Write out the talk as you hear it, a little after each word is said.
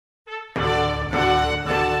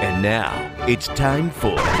And now, it's time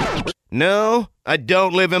for... No, I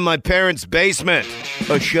don't live in my parents' basement.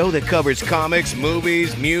 A show that covers comics,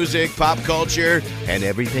 movies, music, pop culture, and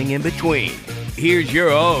everything in between. Here's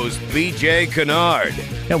your host, BJ Kennard.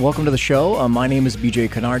 Yeah, welcome to the show. My name is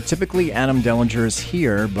BJ Kennard. Typically, Adam Dellinger is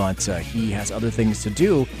here, but he has other things to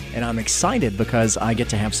do, and I'm excited because I get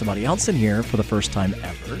to have somebody else in here for the first time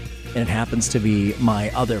ever, and it happens to be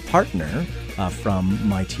my other partner from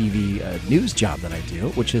my TV news job that I do,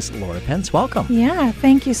 which is Laura Pence. Welcome. Yeah,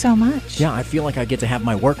 thank you so much. Yeah, I feel like I get to have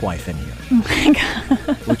my work wife in here. Oh my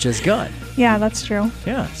God. Which is good. Yeah, that's true.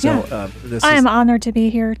 Yeah, so I am honored to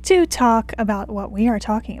be here to talk about what we are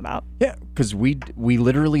talking about. Yeah, because we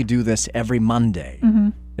literally do this every Monday. Mm-hmm.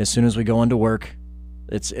 As soon as we go into work,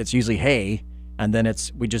 it's usually hey, and then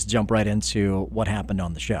we just jump right into what happened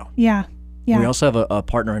on the show. Yeah. Yeah. We also have a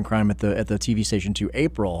partner in crime at the TV station too,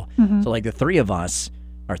 April. Mm-hmm. So like the three of us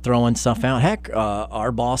are throwing stuff out. Heck,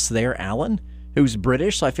 our boss there, Alan, who's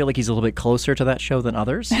British, so I feel like he's a little bit closer to that show than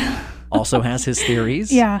others, also has his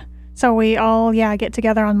theories. Yeah. So we all, get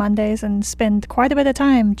together on Mondays and spend quite a bit of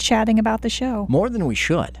time chatting about the show. More than we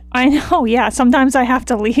should. I know, yeah. Sometimes I have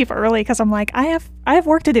to leave early because I'm like, I have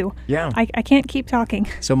work to do. Yeah. I can't keep talking.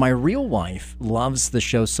 So my real wife loves the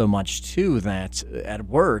show so much, too, that at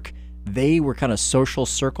work, they were kind of social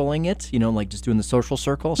circling it, like just doing the social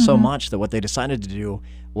circle so much that what they decided to do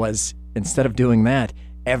was, instead of doing that,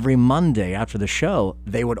 every Monday after the show,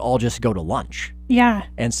 they would all just go to lunch. Yeah.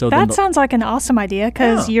 And so that sounds like an awesome idea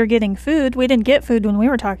because you're getting food. We didn't get food when we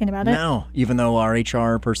were talking about it. No, even though our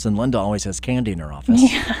HR person, Linda, always has candy in her office.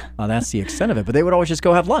 Yeah. That's the extent of it. But they would always just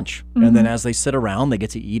go have lunch. Mm-hmm. And then as they sit around, they get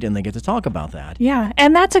to eat and they get to talk about that. Yeah.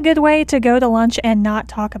 And that's a good way to go to lunch and not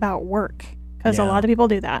talk about work. Because a lot of people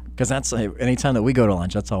do that. Because that's anytime that we go to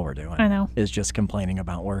lunch, that's all we're doing. I know. Is just complaining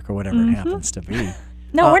about work or whatever it happens to be.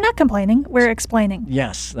 No, we're not complaining. We're explaining.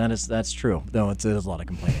 Yes, that's true. No, it is a lot of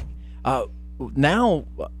complaining. Now,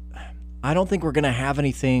 I don't think we're going to have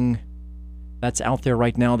anything that's out there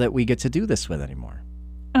right now that we get to do this with anymore.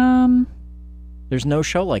 There's no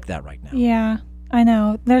show like that right now. Yeah, I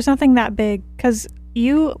know. There's nothing that big because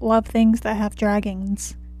you love things that have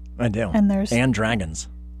dragons. I do. And dragons.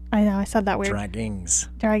 I know, I said that weird. Dragons.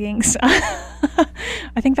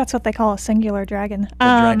 I think that's what they call a singular dragon.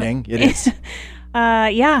 Dragging, it is.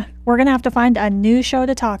 Yeah, we're going to have to find a new show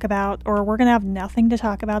to talk about, or we're going to have nothing to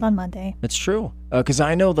talk about on Monday. It's true. Because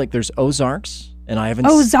I know, there's Ozarks, and I haven't...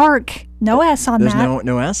 Ozark! No S on that. There's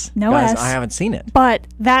no S? No Guys, S. I haven't seen it. But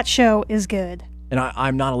that show is good. And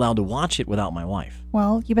I'm not allowed to watch it without my wife.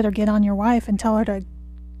 Well, you better get on your wife and tell her to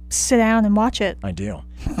sit down and watch it. I do.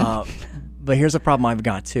 But here's a problem I've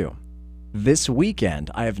got, too. This weekend,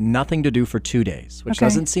 I have nothing to do for 2 days, which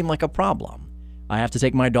doesn't seem like a problem. I have to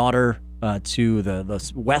take my daughter to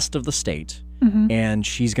the west of the state, and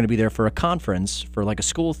she's going to be there for a conference for a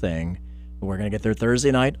school thing. We're going to get there Thursday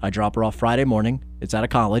night. I drop her off Friday morning. It's at a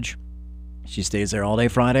college. She stays there all day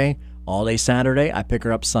Friday, all day Saturday. I pick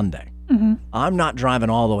her up Sunday. I'm not driving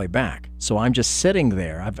all the way back, so I'm just sitting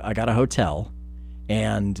there. I got a hotel,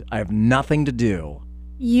 and I have nothing to do.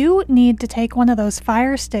 You need to take one of those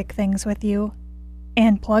Fire Stick things with you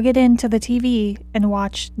and plug it into the TV and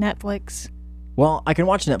watch Netflix. Well, I can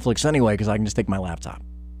watch Netflix anyway because I can just take my laptop.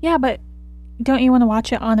 Yeah, but don't you want to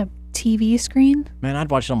watch it on a TV screen? Man,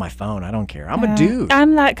 I'd watch it on my phone. I don't care. I'm a dude.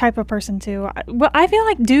 I'm that type of person too. I feel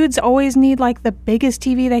like dudes always need the biggest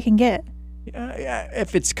TV they can get. Yeah,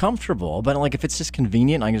 if it's comfortable, but if it's just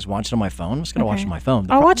convenient, I can just watch it on my phone. I'm just going to watch it on my phone.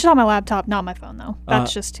 I'll watch it on my laptop, not my phone though.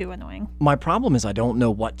 That's just too annoying. My problem is I don't know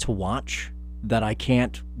what to watch that I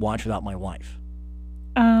can't watch without my wife.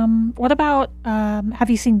 What about, have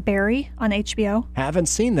you seen Barry on HBO? Haven't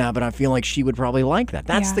seen that, but I feel like she would probably like that.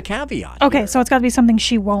 That's the caveat. Okay, here. so it's got to be something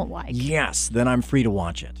she won't like. Yes, then I'm free to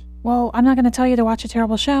watch it. Well, I'm not going to tell you to watch a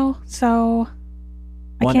terrible show, so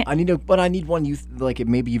I need one you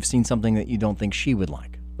maybe you've seen something that you don't think she would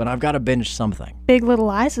like. But I've got to binge something. Big Little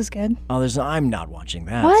Lies is good. Oh, I'm not watching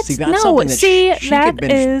that. What? See, that's something that she could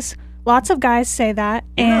binge. Is lots of guys say that,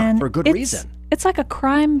 and for good reason. It's like a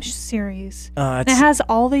crime series. And it has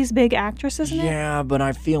all these big actresses in it. Yeah, but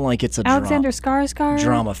I feel like it's a Alexander Skarsgård.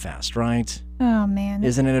 Drama fest, right? Oh man,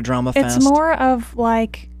 isn't it a drama fest? It's more of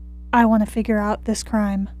I want to figure out this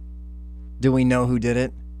crime. Do we know who did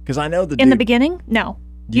it? Because I know in the beginning, no.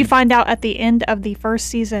 You find out at the end of the first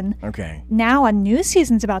season. Okay. Now a new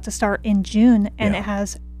season's about to start in June, and it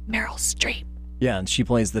has Meryl Streep. Yeah, and she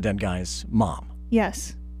plays the dead guy's mom.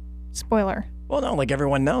 Yes. Spoiler. Well, no,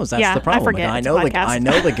 everyone knows. That's the problem. I forget. I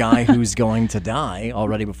know the guy who's going to die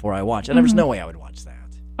already before I watch it. There's no way I would watch that.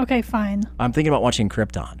 Okay, fine. I'm thinking about watching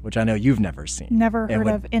Krypton, which I know you've never seen. Never heard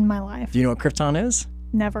of in my life. Do you know what Krypton is?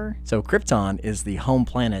 Never. So Krypton is the home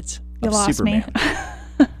planet You of lost Superman.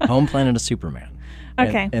 me. Home planet of Superman.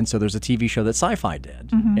 Okay. And so there's a TV show that Sci-Fi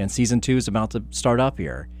did, and season 2 is about to start up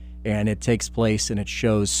here. And it takes place and it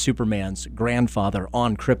shows Superman's grandfather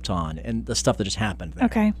on Krypton and the stuff that just happened there.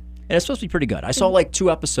 Okay. And it's supposed to be pretty good. I saw like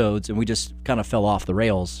 2 episodes and we just kind of fell off the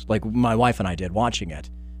rails, like my wife and I did watching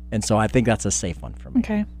it. And so I think that's a safe one for me.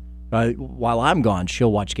 Okay. While I'm gone,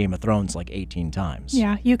 she'll watch Game of Thrones like 18 times.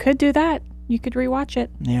 Yeah, you could do that. You could rewatch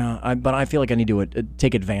it. Yeah, but I feel like I need to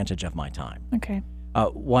take advantage of my time. Okay.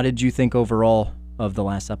 What did you think overall of the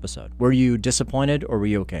last episode? Were you disappointed or were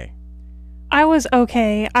you okay? I was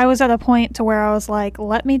okay. I was at a point to where I was like,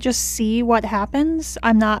 let me just see what happens.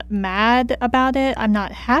 I'm not mad about it. I'm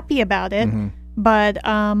not happy about it. But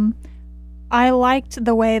I liked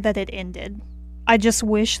the way that it ended. I just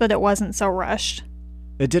wish that it wasn't so rushed.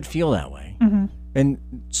 It did feel that way. Mm-hmm. And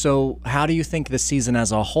so how do you think the season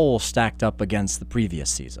as a whole stacked up against the previous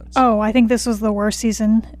seasons? Oh, I think this was the worst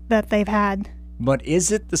season that they've had. But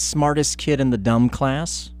is it the smartest kid in the dumb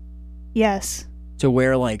class? Yes. To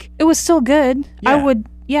where, like... It was still good. Yeah. I would,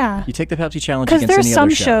 yeah. You take the Pepsi challenge Because against there's any some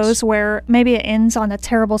other shows where maybe it ends on a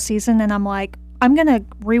terrible season and I'm like, I'm going to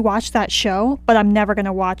rewatch that show, but I'm never going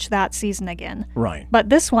to watch that season again. Right. But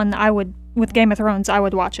this one, I would, with Game of Thrones, I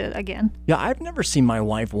would watch it again. Yeah, I've never seen my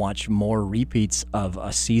wife watch more repeats of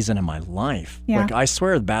a season in my life. Yeah. Like, I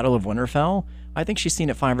swear, the Battle of Winterfell, I think she's seen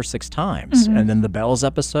it 5 or 6 times. And then the Bells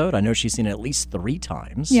episode, I know she's seen it at least 3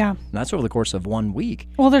 times. Yeah. And that's over the course of 1 week.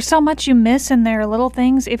 Well, there's so much you miss in there, little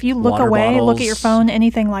things. If you look Water away, look at your bottles. phone,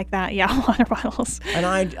 anything like that. Yeah, water bottles. And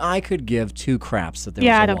I could give 2 craps that there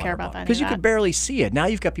Yeah, was a I don't water care about bottle. that, Because any you of could that. barely see it. Now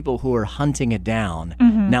you've got people who are hunting it down.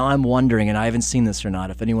 Now I'm wondering, and I haven't seen this or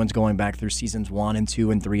not, if anyone's going back through seasons 1 and 2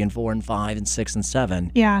 and 3 and 4 and 5 and 6 and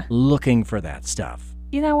 7 Yeah. looking for that stuff.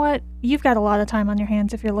 You know what? You've got a lot of time on your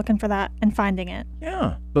hands if you're looking for that and finding it.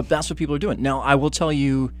 Yeah, but that's what people are doing. Now, I will tell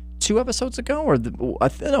you 2 episodes ago, or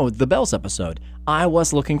the Bells episode, I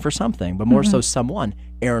was looking for something, but more so someone,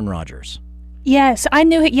 Aaron Rodgers. Yes, I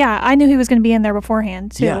knew. I knew he was going to be in there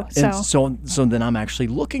beforehand too. Yeah, So and so then I'm actually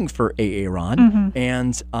looking for Aaron,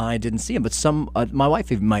 and I didn't see him. But my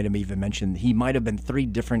wife might have even mentioned he might have been 3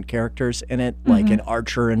 different characters in it, like an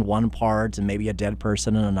archer in one part and maybe a dead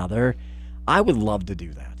person in another. I would love to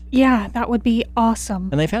do that. yeah, that would be awesome.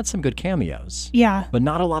 And they've had some good cameos. Yeah, But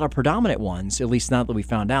not a lot of predominant ones, at least not that we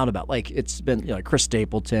found out about. Like, it's been Chris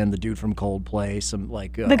Stapleton, the dude from Coldplay, some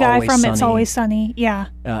like the guy Always from Sunny, It's Always Sunny. Yeah,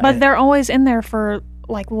 but they're always in there for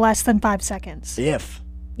like less than 5 seconds. If.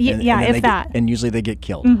 Yeah, And then if they that. and usually they get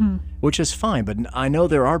killed, which is fine. But I know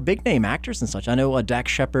there are big name actors and such. I know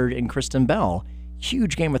Dax Shepard and Kristen Bell,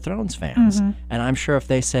 huge Game of Thrones fans. And I'm sure if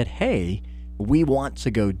they said, hey, we want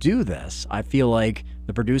to go do this, I feel like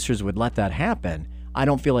the producers would let that happen. I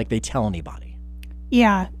don't feel like they tell anybody.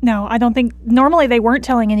 Yeah, no, I don't think. Normally they weren't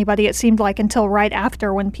telling anybody. It seemed like until right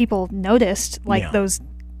after when people noticed, like Yeah. those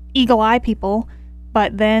eagle eye people.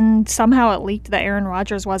 But then somehow it leaked that Aaron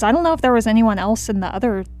Rodgers was. I don't know if there was anyone else in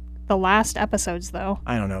the last episodes though.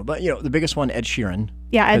 I don't know. But, the biggest one, Ed Sheeran.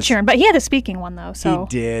 Yeah, Ed 'Cause Sheeran, but he had a speaking one though. So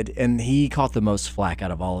He did, and he caught the most flack out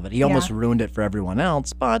of all of it. He almost ruined it for everyone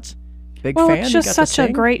else, but big well, fan. it's he just got to such a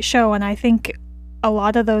sing. great show, and I think a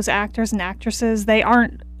lot of those actors and actresses, they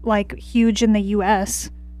aren't like huge in the U.S.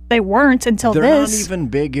 They weren't until They're this. not even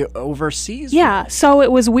big overseas. Yeah, so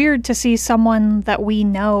it was weird to see someone that we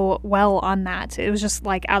know well on that. It was just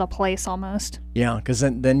like out of place almost. Yeah, because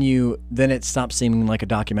then it stopped seeming like a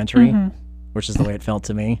documentary, Mm-hmm. which is the way it felt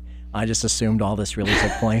to me. I just assumed all this really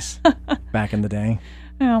took place back in the day.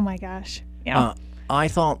 Oh my gosh. Yeah. I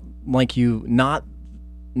thought, like you, not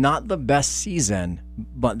the best season,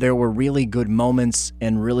 but there were really good moments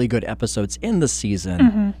and really good episodes in the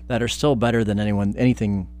season that are still better than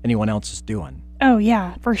anything anyone else is doing. Oh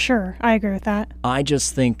yeah, for sure. I agree with that. I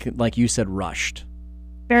just think, like you said, rushed.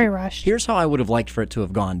 Very rushed. Here's how I would have liked for it to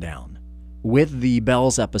have gone down. With the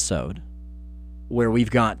Bells episode, where we've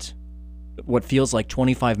got what feels like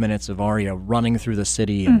 25 minutes of Arya running through the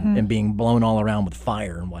city and being blown all around with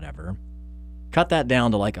fire and whatever, cut that down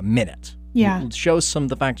to like a minute. Yeah. It shows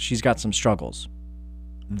the fact that she's got some struggles.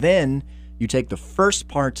 Then you take the first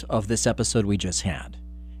part of this episode we just had,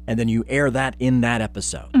 and then you air that in that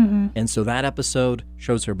episode. And so that episode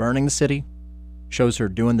shows her burning the city, shows her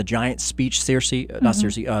doing the giant speech,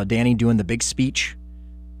 Dany doing the big speech,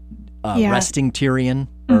 arresting Tyrion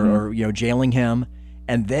or jailing him,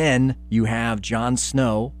 and then you have Jon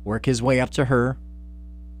Snow work his way up to her.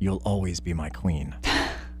 You'll always be my queen.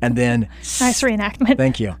 And then Nice reenactment.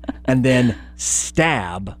 Thank you. And then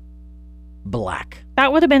stab Black.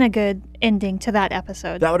 That would have been a good ending to that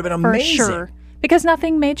episode. That would have been for amazing. sure. Because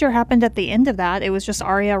nothing major happened at the end of that. It was just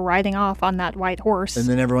Arya riding off on that white horse. And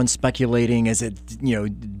then everyone's speculating, is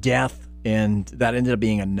it, death? And that ended up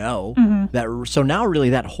being a no. So now really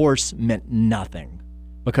that horse meant nothing.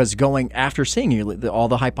 Because after seeing you, all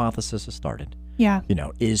the hypothesis has started. Yeah.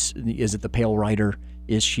 Is it the Pale Rider?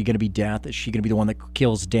 Is she going to be Death? Is she going to be the one that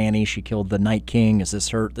kills Dany? She killed the Night King. Is this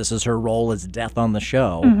her role as Death on the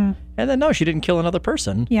show? And then no, she didn't kill another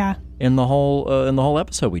person. Yeah. In the whole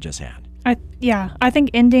episode we just had. I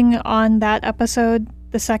think ending on that episode,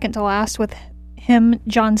 the second to last, with him,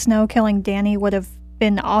 Jon Snow, killing Dany would have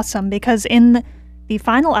been awesome, because in the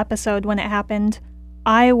final episode when it happened,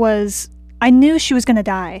 I knew she was going to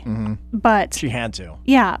die, but she had to.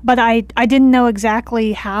 Yeah, but I didn't know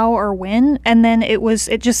exactly how or when, and then it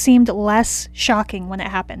just seemed less shocking when it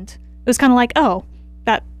happened. It was kind of like, oh,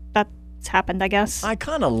 that's happened, I guess. I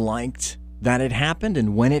kind of liked that it happened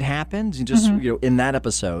and when it happened, and just in that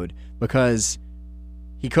episode, because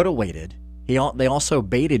he could have waited. They also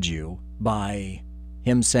baited you by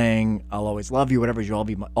him saying, "I'll always love you, whatever. You'll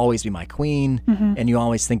always be my queen," and you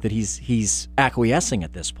always think that he's acquiescing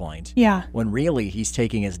at this point. Yeah. When really he's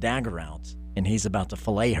taking his dagger out and he's about to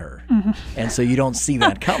fillet her, and so you don't see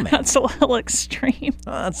that coming. That's a little extreme.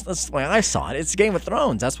 That's the way I saw it. It's Game of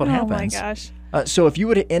Thrones. That's what happens. Oh my gosh. So if you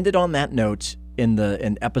would have ended on that note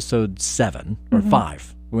in episode 7 or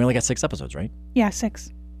 5, we only got 6 episodes, right? Yeah,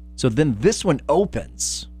 6. So then this one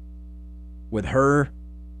opens with her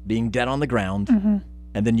being dead on the ground.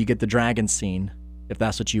 And then you get the dragon scene, if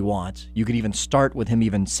that's what you want. You could even start with him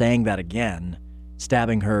even saying that again,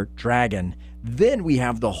 stabbing her, dragon. Then we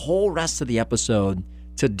have the whole rest of the episode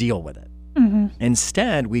to deal with it.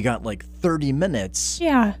 Instead, we got like 30 minutes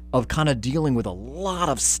of kind of dealing with a lot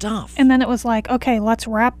of stuff. And then it was like, okay, let's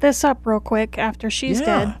wrap this up real quick after she's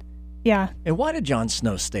dead. Yeah. And why did Jon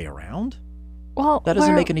Snow stay around? Well, that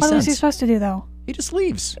doesn't make any sense. What was he supposed to do, though? He just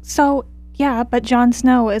leaves. So... yeah, but Jon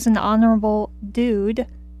Snow is an honorable dude.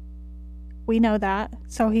 We know that.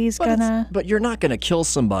 So he's gonna... But you're not gonna kill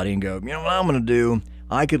somebody and go, you know what I'm gonna do?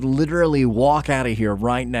 I could literally walk out of here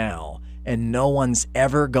right now, and no one's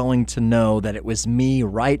ever going to know that it was me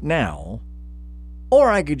right now. Or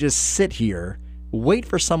I could just sit here, wait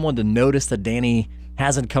for someone to notice that Dany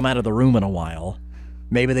hasn't come out of the room in a while.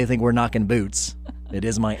 Maybe they think we're knocking boots. It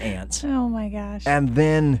is my aunt. Oh my gosh. And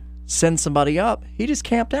then... send somebody up. He just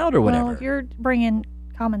camped out or whatever. Well, you're bringing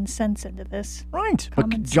common sense into this. Right.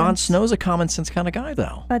 But Jon Snow's a common sense kind of guy,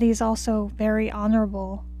 though. But he's also very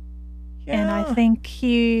honorable. Yeah. And I think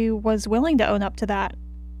he was willing to own up to that.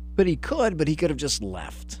 But he could have just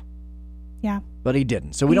left. Yeah. But he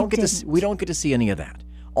didn't. So we don't get to see any of that.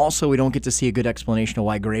 Also, we don't get to see a good explanation of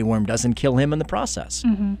why Grey Worm doesn't kill him in the process.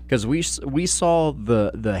 Because we saw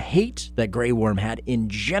the hate that Grey Worm had in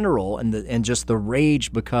general, and just the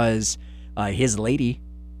rage because his lady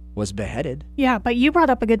was beheaded. Yeah, but you brought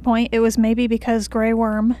up a good point. It was maybe because Grey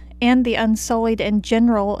Worm and the Unsullied in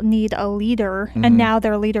general need a leader, and now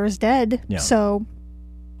their leader's dead, so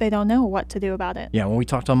they don't know what to do about it. Yeah, when we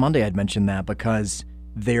talked on Monday, I'd mentioned that because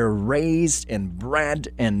they're raised and bred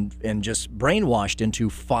and just brainwashed into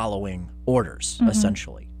following orders,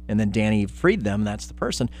 essentially. And then Dany freed them, that's the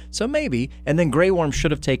person. So maybe, and then Grey Worm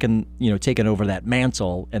should have taken over that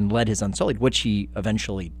mantle and led his Unsullied, which he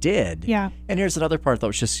eventually did. Yeah. And here's another part that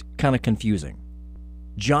was just kind of confusing.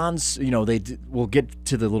 Jon's, we'll get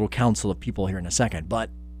to the little council of people here in a second, but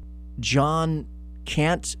Jon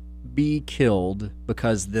can't be killed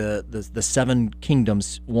because the 7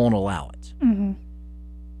 kingdoms won't allow it.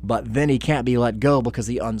 But then he can't be let go because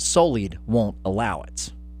the Unsullied won't allow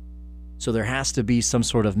it. So there has to be some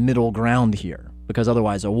sort of middle ground here, because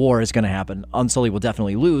otherwise a war is going to happen. Unsullied will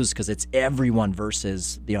definitely lose because it's everyone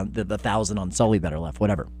versus the 1,000 Unsullied that are left,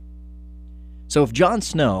 whatever. So if Jon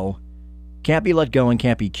Snow can't be let go and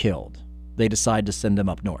can't be killed, they decide to send him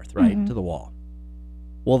up north, right, to the Wall.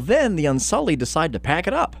 Well, then the Unsullied decide to pack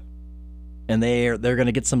it up. And they're going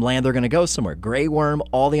to get some land. They're going to go somewhere. Grey Worm,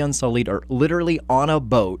 all the Unsullied are literally on a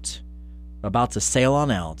boat about to sail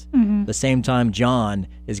on out. The same time Jon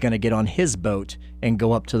is going to get on his boat and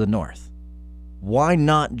go up to the north. Why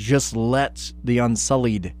not just let the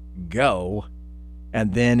Unsullied go,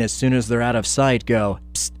 and then as soon as they're out of sight, go,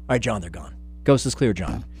 psst, all right, Jon, they're gone. Coast is clear,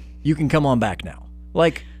 Jon. You can come on back now.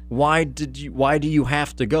 Like, why do you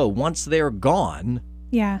have to go? Once they're gone,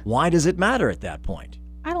 why does it matter at that point?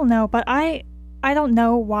 I don't know, but I don't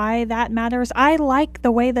know why that matters. I like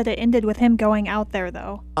the way that it ended with him going out there,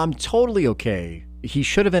 though. I'm totally okay. He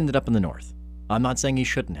should have ended up in the north. I'm not saying he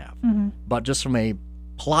shouldn't have. But just from a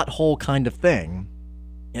plot hole kind of thing,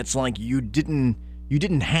 it's like you didn't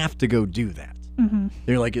have to go do that.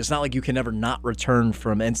 They're like, it's not like you can ever not return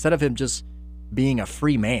from, instead of him just being a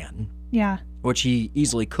free man, Yeah. which he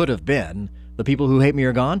easily could have been. The people who hate me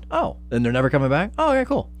are gone. Oh, and they're never coming back. Oh, okay,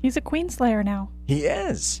 cool. He's a Queenslayer now. He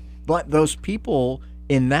is. But those people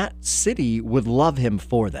in that city would love him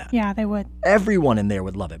for that. Yeah, they would. Everyone in there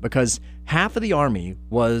would love it because half of the army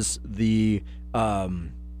was the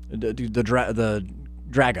Drago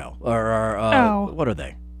or what are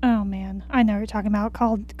they? Oh man, I know what you're talking about.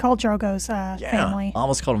 Called Drogo's family. I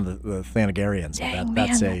almost called them the Thanagarians. Dang,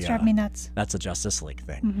 That's that's driving me nuts. That's a Justice League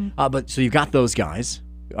thing. But so you've got those guys.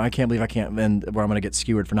 I can't believe I can't, and where I'm going to get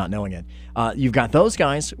skewered for not knowing it. You've got those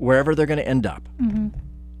guys wherever they're going to end up.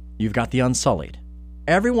 You've got the Unsullied.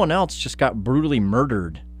 Everyone else just got brutally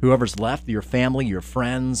murdered. Whoever's left, your family, your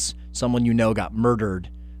friends, someone you know got murdered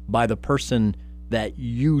by the person that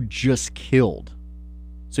you just killed.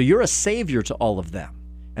 So you're a savior to all of them.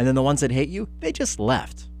 And then the ones that hate you, they just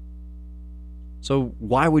left. So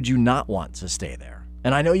why would you not want to stay there?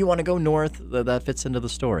 And I know you want to go north. That fits into the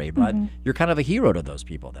story, but you're kind of a hero to those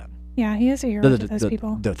people then. Yeah, he is a hero to those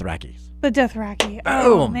people. The Dothrakis. The Dothraki.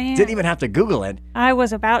 Oh, Boom. man. Didn't even have to Google it. I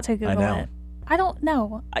was about to Google I know. it. I don't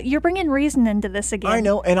know. You're bringing reason into this again. I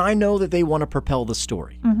know, and I know that they want to propel the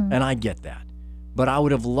story, and I get that. But I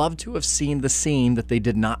would have loved to have seen the scene that they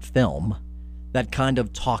did not film that kind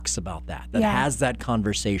of talks about that has that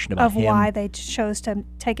conversation about of him. why they chose to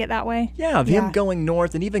take it that way. Yeah, of him going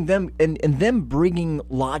north, and even them and them bringing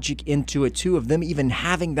logic into it too, of them even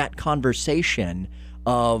having that conversation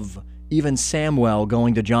of even Samwell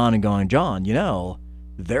going to Jon and going, Jon,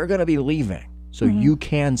 they're going to be leaving. So you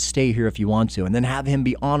can stay here if you want to. And then have him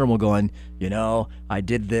be honorable going, I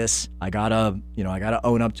did this. I gotta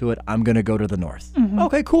own up to it. I'm going to go to the north.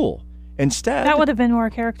 Okay, cool. Instead, that would have been more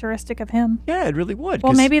characteristic of him. Yeah, it really would.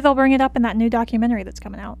 Well, maybe they'll bring it up in that new documentary that's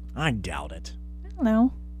coming out. I doubt it. I don't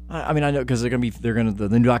know. I mean, I know because the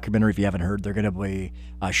new documentary, if you haven't heard, they're going to be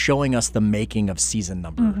showing us the making of season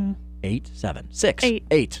number 8.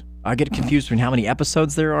 I get confused between how many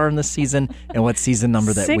episodes there are in this season and what season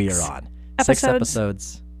number that we are on. 6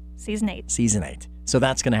 episodes. Season 8. Season 8. So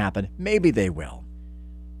that's going to happen. Maybe they will.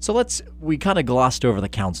 So we kind of glossed over the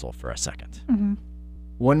council for a second.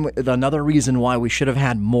 Another reason why we should have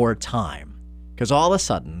had more time, because all of a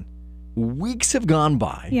sudden, weeks have gone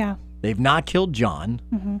by. Yeah. They've not killed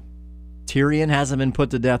Jon. Tyrion hasn't been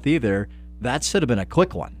put to death either. That should have been a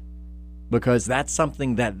quick one, because that's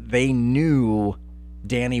something that they knew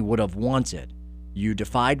Dany would have wanted. You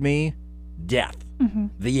defied me, death.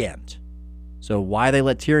 The end. So why they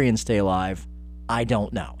let Tyrion stay alive, I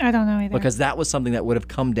don't know. I don't know either. Because that was something that would have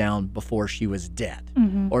come down before she was dead.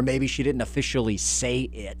 Or maybe she didn't officially say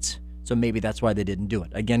it, so maybe that's why they didn't do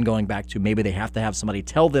it. Again, going back to maybe they have to have somebody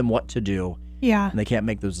tell them what to do. Yeah. And they can't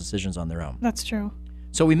make those decisions on their own. That's true.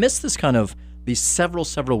 So we missed these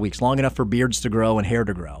several weeks, long enough for beards to grow and hair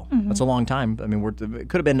to grow. That's a long time. I mean, it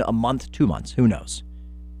could have been a month, 2 months, who knows.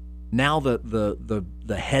 Now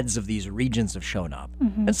the heads of these regions have shown up.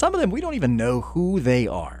 And some of them, we don't even know who they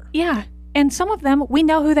are. Yeah. And some of them, we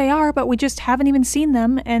know who they are, but we just haven't even seen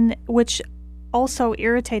them, and which also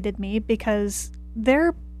irritated me because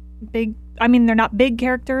they're big. I mean, they're not big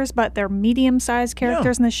characters, but they're medium-sized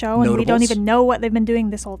characters in the show, and we don't even know what they've been doing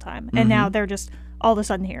this whole time. And now they're just all of a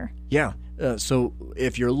sudden here. Yeah. So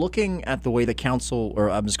if you're looking at the way the council, or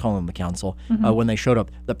I'm just calling them the council, when they showed up,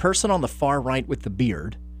 the person on the far right with the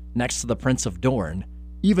beard next to the Prince of Dorne,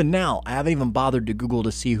 even now, I haven't even bothered to Google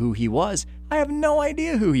to see who he was. I have no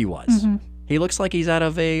idea who he was. He looks like he's out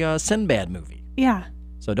of a Sinbad movie. Yeah.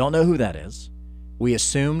 So don't know who that is. We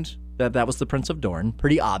assumed that was the Prince of Dorne.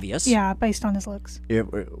 Pretty obvious. Yeah, based on his looks.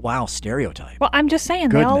 Wow, stereotype. Well, I'm just saying,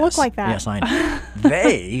 they all look like that. Yes, I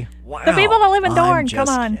know. Wow. The people that live in Dorne, come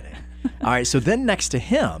on. Kidding. All right, so then next to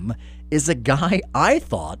him is a guy I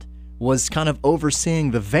thought was kind of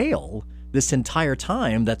overseeing the Vale this entire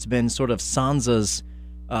time. That's been sort of Sansa's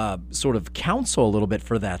sort of counsel a little bit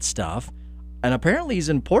for that stuff. And apparently he's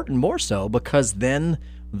important more so because then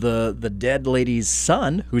the dead lady's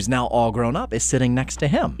son, who's now all grown up, is sitting next to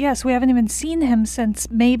him. Yes, we haven't even seen him since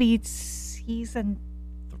maybe season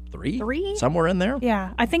 3? Somewhere in there?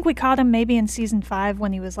 Yeah. I think we caught him maybe in season 5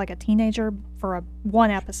 when he was like a teenager for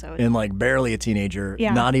one episode. And like barely a teenager,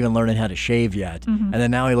 yeah. Not even learning how to shave yet. And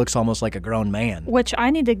then now he looks almost like a grown man. Which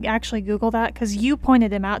I need to actually Google that because you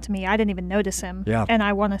pointed him out to me. I didn't even notice him. Yeah. And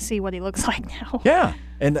I want to see what he looks like now. Yeah.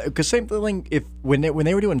 And because same thing, when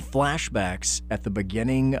they were doing flashbacks at the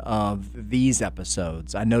beginning of these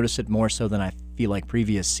episodes, I noticed it more so than I feel like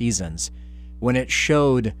previous seasons. When it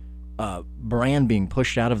showed Bran being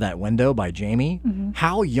pushed out of that window by Jaime,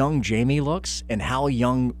 how young Jaime looks and how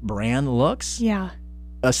young Bran looks. Yeah.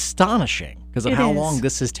 astonishing because of It how is. long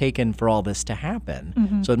this has taken for all this to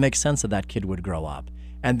happen. So it makes sense that that kid would grow up.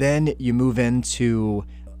 And then you move into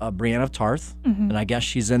Brienne of Tarth, and I guess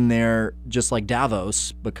she's in there just like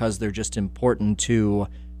Davos because they're just important to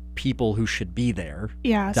people who should be there.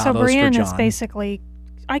 Yeah, so Davos for Brienne is Jon. basically,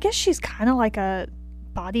 I guess she's kind of like a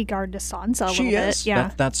bodyguard to Sansa a She little is. bit.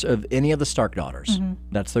 Yeah. That's of any of the Stark daughters.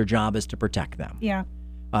 That's their job, is to protect them. Yeah.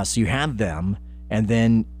 So you had them, and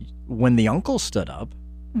then when the uncle stood up,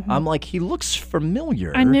 I'm like, he looks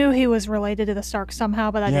familiar. I knew he was related to the Starks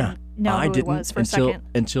somehow, but I didn't know who he was for a second.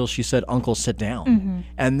 Until she said, "Uncle, sit down."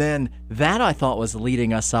 And then that I thought was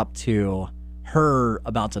leading us up to her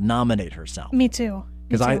about to nominate herself. Me too.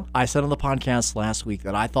 Because I said on the podcast last week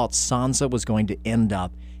that I thought Sansa was going to end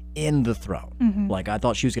up in the throne. Like I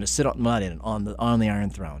thought she was going to sit on the Iron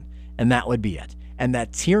Throne, and that would be it. And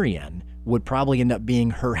that Tyrion would probably end up being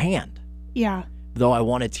her hand. Yeah. Though I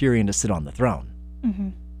wanted Tyrion to sit on the throne.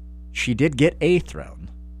 She did get a throne,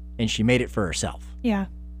 and she made it for herself. Yeah.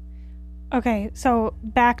 Okay, so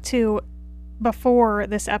back to before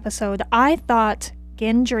this episode, I thought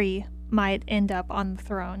Gendry might end up on the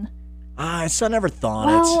throne. I never thought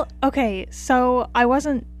Well, it. okay, so I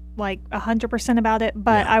wasn't like 100% about it,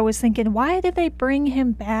 but Yeah. I was thinking, why did they bring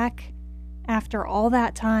him back after all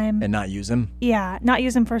that time? And not use him. Yeah, not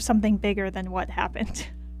use him for something bigger than what happened.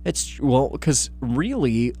 Because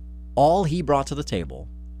really, all he brought to the table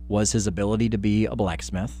was his ability to be a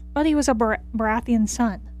blacksmith. But he was a Baratheon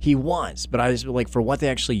son. He was, but I was like, for what they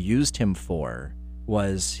actually used him for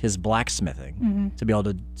was his blacksmithing, to be able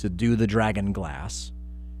to do the dragon glass,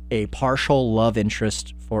 a partial love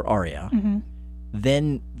interest for Arya.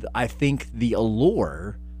 Then I think the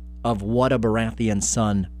allure of what a Baratheon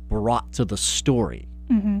son brought to the story.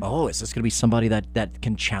 Oh, is this going to be somebody that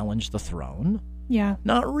can challenge the throne? Yeah.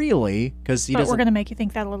 Not really, because he But doesn't. we're going to make you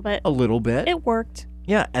think that a little bit. A little bit. It worked.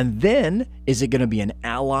 Yeah, and then is it going to be an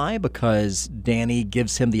ally because Dany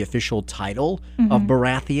gives him the official title of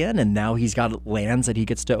Baratheon, and now he's got lands that he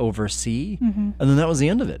gets to oversee? And then that was the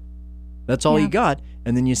end of it. That's all Yeah. you got,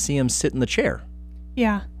 and then you see him sit in the chair.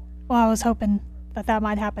 Yeah. Well, I was hoping that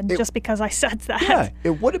might happen just because I said that. Yeah,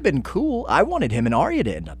 it would have been cool. I wanted him and Arya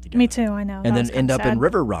to end up together. Me too, I know. And That then was end kinda up sad. in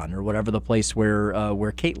Riverrun or whatever the place where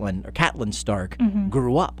Catelyn Stark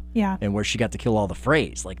grew up. Yeah. And where she got to kill all the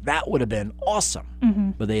Freys. Like, that would have been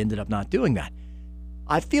awesome. But they ended up not doing that.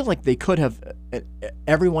 I feel like they could have,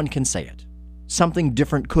 everyone can say it. Something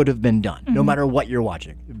different could have been done, no matter what you're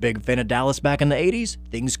watching. Big fan of Dallas back in the 80s,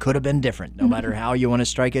 things could have been different. No matter how you want to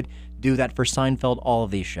strike it, do that for Seinfeld, all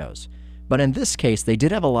of these shows. But in this case, they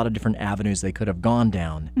did have a lot of different avenues they could have gone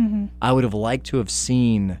down. I would have liked to have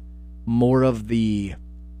seen more of the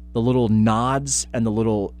little nods and the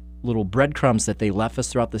little breadcrumbs that they left us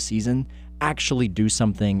throughout the season actually do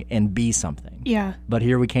something and be something. Yeah. But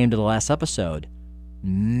here we came to the last episode.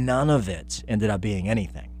 None of it ended up being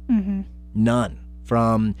anything. None.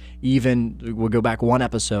 From even, we'll go back one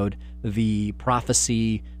episode, the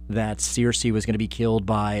prophecy that Cersei was going to be killed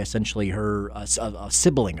by essentially her a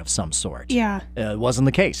sibling of some sort. Yeah. It wasn't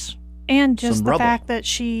the case. And just Some the rubble. fact that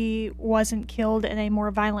she wasn't killed in a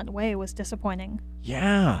more violent way was disappointing.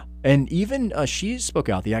 Yeah. And even she spoke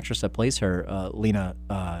out, the actress that plays her, Lena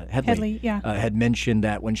Headley, Yeah. had mentioned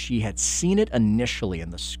that when she had seen it initially in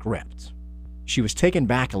the script, she was taken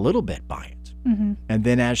back a little bit by it. And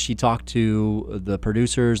then as she talked to the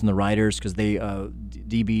producers and the writers, because they,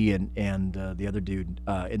 DB and the other dude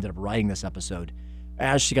ended up writing this episode,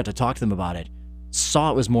 as she got to talk to them about it,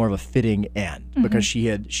 saw it was more of a fitting end because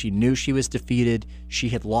she knew she was defeated. She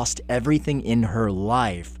had lost everything in her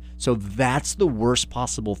life. So that's the worst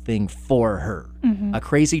possible thing for her. A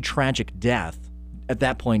crazy, tragic death at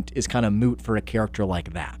that point is kind of moot for a character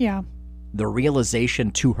like that. Yeah. The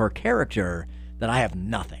realization to her character that I have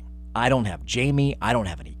nothing. I don't have Jaime. I don't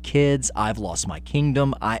have any kids. I've lost my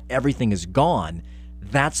kingdom. Everything is gone.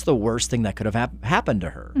 That's the worst thing that could have happened to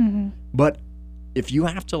her. But if you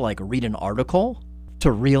have to read an article to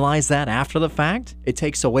realize that after the fact, it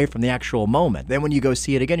takes away from the actual moment. Then when you go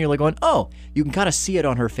see it again, you're like going, oh, you can kind of see it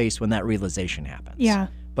on her face when that realization happens. Yeah.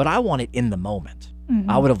 But I want it in the moment.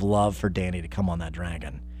 I would have loved for Dany to come on that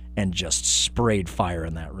dragon and just sprayed fire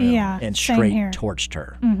in that room and same straight here. torched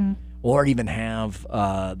her. Or even have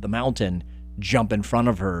the mountain jump in front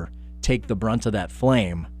of her, take the brunt of that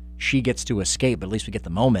flame. She gets to escape, but at least we get the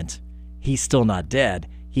moment. He's still not dead.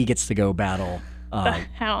 He gets to go battle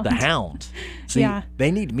Hound. the Hound. See, Yeah.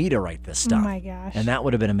 they need me to write this stuff. Oh my gosh. And that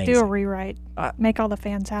would have been amazing. Do a rewrite. Make all the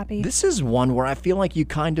fans happy. This is one where I feel like you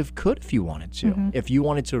kind of could if you wanted to. If you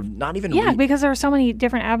wanted to not even Yeah, read because there are so many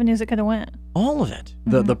different avenues it could have went. all of it.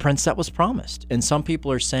 The prince that was promised. And some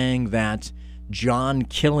people are saying that Jon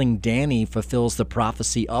killing Dany fulfills the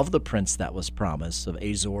prophecy of the prince that was promised, of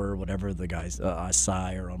Azor, or whatever the guy's,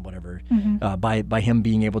 Asai or whatever, by him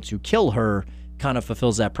being able to kill her, kind of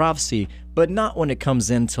fulfills that prophecy, but not when it comes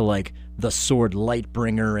into like the sword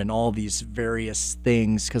Lightbringer and all these various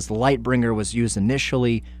things, because the Lightbringer was used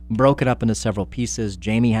initially, broken up into several pieces.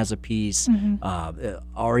 Jaime has a piece,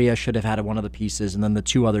 Arya should have had one of the pieces, and then the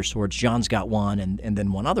 2 other swords, Jon's got one, and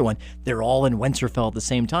then one other one. They're all in Winterfell at the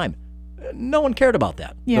same time. No one cared about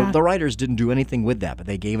that. Yeah. The writers didn't do anything with that, but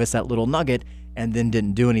they gave us that little nugget and then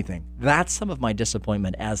didn't do anything. That's some of my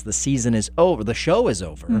disappointment as the season is over, the show is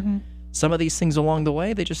over. Some of these things along the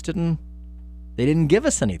way, they just didn't give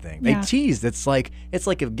us anything. They teased. It's like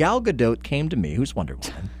if Gal Gadot came to me, who's Wonder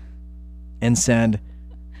Woman, and said,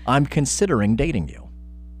 "I'm considering dating you."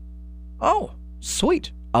 Oh,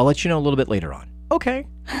 sweet. I'll let you know a little bit later on. Okay.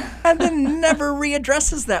 And then never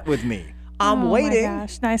readdresses that with me. I'm waiting. Oh my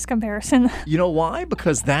gosh, nice comparison. You know why?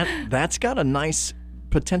 Because that's got a nice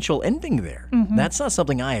potential ending there. That's not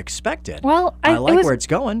something I expected. Well, I like where it's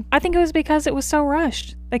going. I think it was because it was so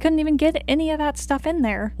rushed. They couldn't even get any of that stuff in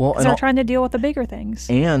there. Well, because they're trying to deal with the bigger things.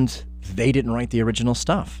 And they didn't write the original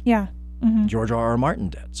stuff. Yeah. George R.R. Martin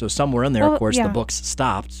did. So somewhere in there, of course, the books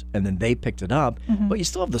stopped, and then they picked it up. But you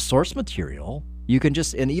still have the source material. You can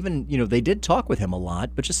just, and even, they did talk with him a lot,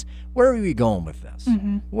 but just, where are we going with this?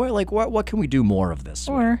 What can we do more of this?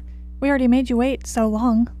 Or, we already made you wait so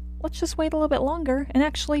long. Let's just wait a little bit longer and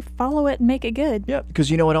actually follow it and make it good. Yeah,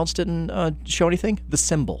 because you know what else didn't show anything? The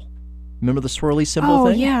symbol. Remember the swirly symbol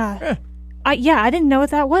thing? Oh, yeah. I didn't know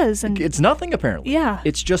what that was. And it's nothing, apparently. Yeah.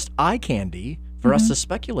 It's just eye candy for us to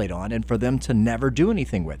speculate on and for them to never do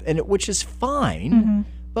anything with, which is fine,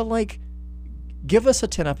 but like, give us a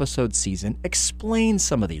 10-episode season, explain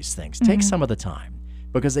some of these things, take some of the time,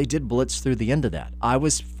 because they did blitz through the end of that. I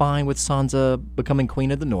was fine with Sansa becoming Queen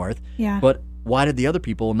of the North, but why did the other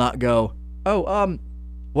people not go,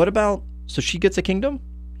 what about, so she gets a kingdom?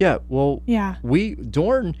 Yeah, well,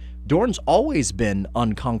 Dorne's always been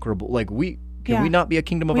unconquerable. Like, can we not be a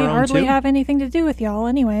kingdom of our own too? We hardly have anything to do with y'all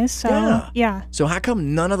anyways, so, yeah. So how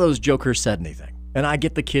come none of those jokers said anything? And I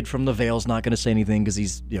get the kid from the Vale's not going to say anything because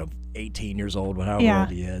he's, 18 years old, however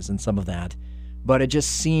old he is, and some of that. But it just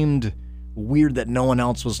seemed weird that no one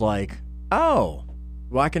else was like, oh,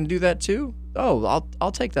 well, I can do that too? Oh,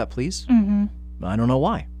 I'll take that, please. I don't know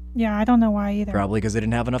why. Yeah, I don't know why either. Probably because they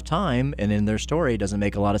didn't have enough time, and in their story, it doesn't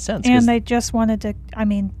make a lot of sense. And they just wanted to,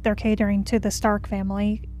 they're catering to the Stark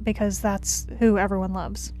family because that's who everyone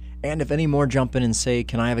loves. And if any more jump in and say,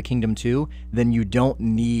 can I have a kingdom too, then you don't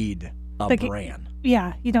need a Bran.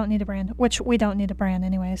 Yeah, you don't need a Bran, which we don't need a Bran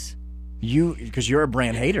anyways. Because you're a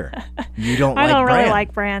Bran hater. You don't like Bran. I don't really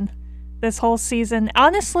like Bran this whole season.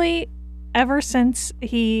 Honestly, ever since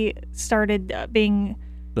he started being...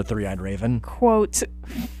 the three-eyed raven? Quote,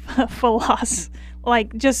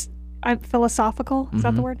 philosophical? Is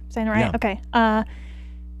that the word? I'm saying it right?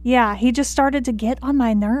 Yeah. Okay. He just started to get on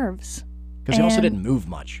my nerves. Because he also didn't move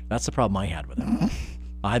much. That's the problem I had with him.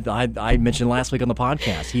 I mentioned last week on the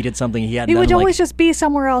podcast, he did something he hadn't done. He would always just be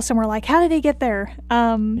somewhere else, and we're like, how did he get there? He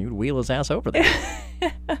would wheel his ass over there.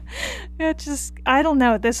 It just, I don't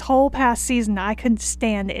know. This whole past season, I couldn't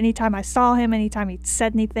stand it. Anytime I saw him, anytime he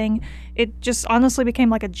said anything, it just honestly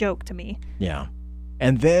became like a joke to me. Yeah.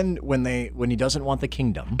 And then when he doesn't want the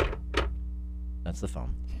kingdom, that's the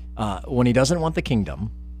phone. When he doesn't want the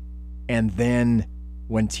kingdom, and then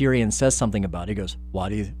when Tyrion says something about it, he goes, why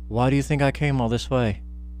do you think I came all this way?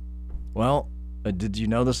 Well, did you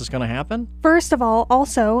know this is going to happen? First of all,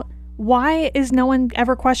 also, why is no one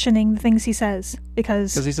ever questioning the things he says?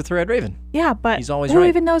 Because he's a three-eyed raven. Yeah, but he's always who right.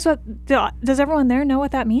 even knows what... Does everyone there know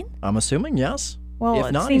what that means? I'm assuming, yes. Well,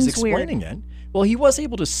 if not, he's explaining it. Well, he was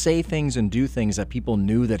able to say things and do things that people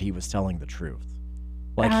knew that he was telling the truth.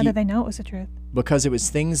 How did they know it was the truth? Because it was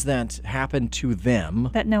things that happened to them.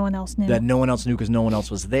 That no one else knew. That no one else knew because no one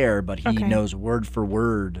else was there, but he knows word for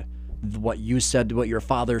word what you said, what your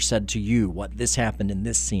father said to you, what this happened in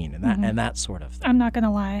this scene, and that sort of thing. I'm not going to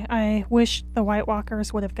lie. I wish the White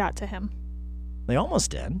Walkers would have got to him. They almost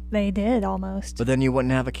did. They did, almost. But then you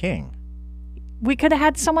wouldn't have a king. We could have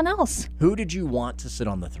had someone else. Who did you want to sit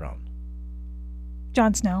on the throne?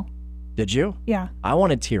 Jon Snow. Did you? Yeah. I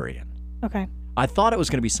wanted Tyrion. Okay. I thought it was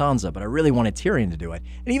going to be Sansa, but I really wanted Tyrion to do it.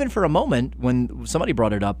 And even for a moment, when somebody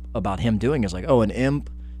brought it up about him doing it, it's like, oh, an imp,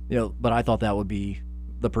 but I thought that would be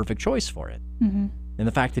the perfect choice for it. Mm-hmm. And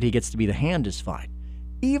the fact that he gets to be the Hand is fine.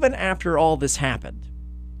 Even after all this happened,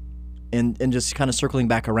 and just kind of circling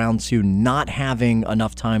back around to not having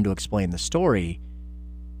enough time to explain the story,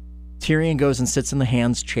 Tyrion goes and sits in the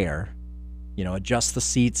Hand's chair, adjusts the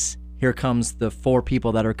seats. Here comes the 4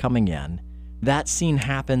 people that are coming in. that scene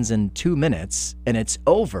happens in 2 minutes and it's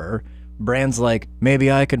over. Bran's like,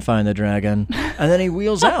 maybe I can find the dragon. And then he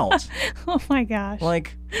wheels out. Oh my gosh.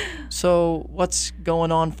 Like, so what's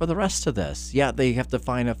going on for the rest of this? Yeah, they have to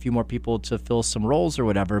find a few more people to fill some roles or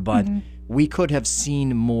whatever, but we could have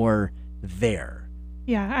seen more there.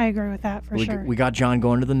 Yeah, I agree with that for sure. We got Jon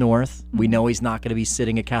going to the north. We know he's not going to be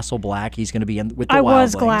sitting at Castle Black. He's going to be with the I Wildlings.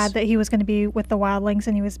 was glad that he was going to be with the Wildlings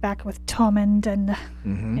and he was back with Tormund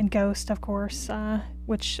and Ghost, of course,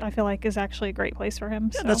 which I feel like is actually a great place for him.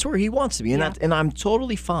 Yeah, so. that's where he wants to be, and Yeah. and I'm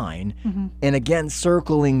totally fine. And again,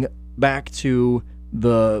 circling back to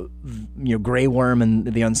the Grey Worm and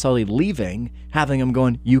the Unsullied leaving, having him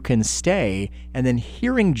going, you can stay, and then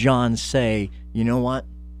hearing Jon say, you know what?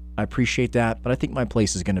 I appreciate that, but I think my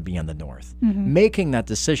place is going to be in the north. Making that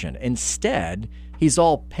decision. Instead, he's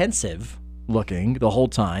all pensive looking the whole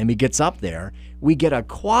time. He gets up there. We get a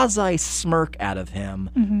quasi smirk out of him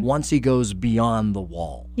once he goes beyond the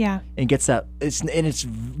wall. Yeah. And gets that, it's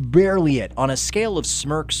barely it. On a scale of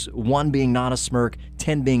smirks, 1 being not a smirk,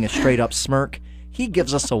 10 being a straight up smirk, he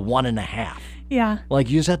gives us a 1.5. Yeah. Like,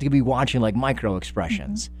 you just have to be watching like micro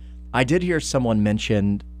expressions. I did hear someone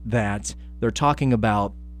mention that they're talking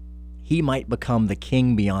about he might become the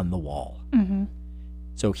king beyond the wall.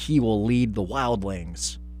 So he will lead the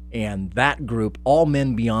Wildlings and that group, all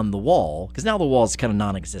men beyond the wall, because now the wall is kind of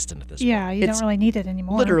non-existent at this point. Yeah, you don't really need it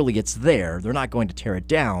anymore. Literally, it's there. They're not going to tear it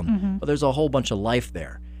down, but there's a whole bunch of life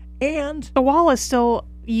there. And The wall is still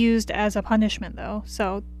used as a punishment, though,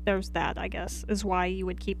 so there's that, I guess, is why you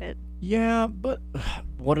would keep it. yeah, but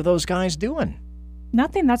what are those guys doing?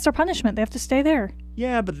 Nothing. That's their punishment. They have to stay there.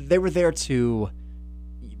 Yeah, but they were there to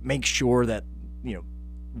make sure that,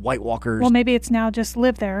 White Walkers... Well, maybe it's now just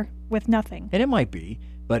live there with nothing. And it might be,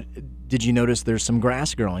 but did you notice there's some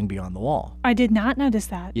grass growing beyond the wall? I did not notice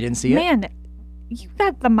that. You didn't see it? Man, you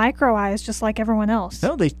got the micro eyes just like everyone else.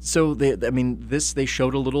 No, they showed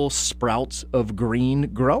a little sprout of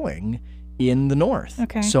green growing in the north.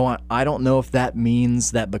 Okay. So I don't know if that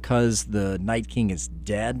means that because the Night King is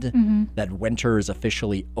dead, that winter is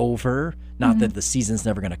officially over. Not that the season's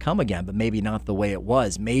never going to come again, but maybe not the way it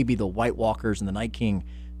was. Maybe the White Walkers and the Night King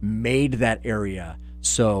made that area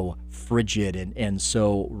so frigid and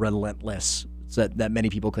so relentless so that many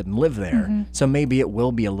people couldn't live there. So maybe it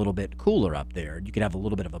will be a little bit cooler up there. You could have a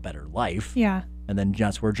little bit of a better life. Yeah. And then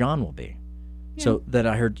that's where Jon will be. So then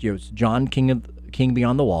I heard Jon, King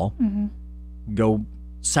beyond the wall, go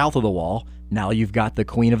south of the wall. Now you've got the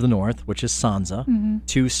Queen of the North, which is Sansa.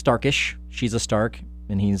 Too Starkish. She's a Stark,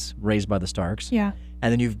 and he's raised by the Starks. Yeah.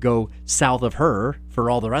 And then you go south of her for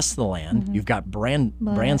all the rest of the land. You've got Bran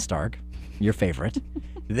Stark, your favorite.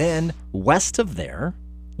 Then west of there,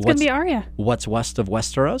 It's going to be Arya. what's west of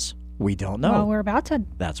Westeros? We don't know. Well, we're about to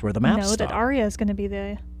That's where the maps know stop. that Arya is going to be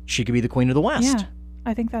the... She could be the Queen of the West. Yeah.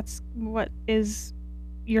 I think that's what is...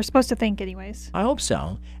 You're supposed to think anyways. I hope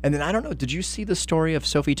so. And then I don't know, did you see the story of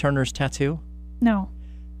Sophie Turner's tattoo? No.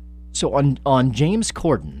 So on James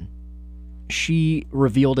Corden, she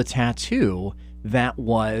revealed a tattoo that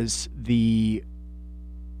was the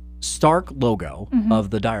Stark logo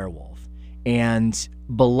of the direwolf. And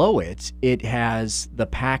below it, it has the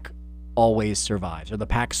pack always survives, or the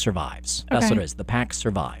pack survives. That's Okay. what it is. The pack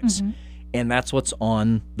survives. And that's what's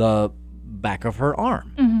on the back of her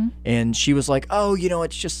arm. And she was like, oh,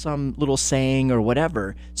 it's just some little saying or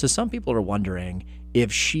whatever. So some people are wondering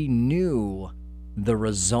if she knew the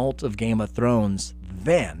result of Game of Thrones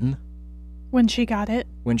then When she got it.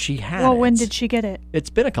 when she had Well, it. when did she get it? It's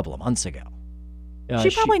been a couple of months ago. She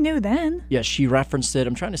probably knew then. Yeah, she referenced it.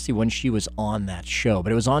 I'm trying to see when she was on that show,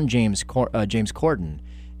 but it was on James Corden,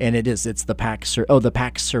 and it's the pack. The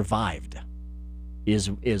pack survived,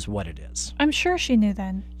 is what it is. I'm sure she knew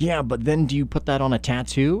then. Yeah, but then do you put that on a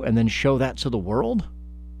tattoo and then show that to the world?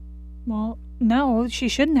 Well, no, she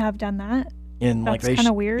shouldn't have done that. And That's like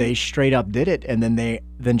kinda weird. They straight up did it, and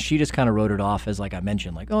then she just kind of wrote it off as, like I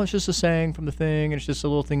mentioned, like, oh, it's just a saying from the thing, and it's just a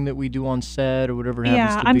little thing that we do on set or whatever it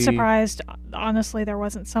happens Yeah, to I'm be. surprised. Honestly, there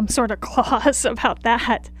wasn't some sort of clause about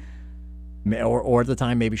that. Or at the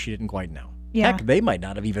time, maybe she didn't quite know. Yeah. Heck, they might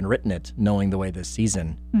not have even written it, knowing the way this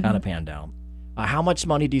season kind of panned out. How much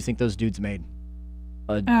money do you think those dudes made?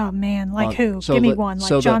 Oh man, like who? so Give me the- one. Like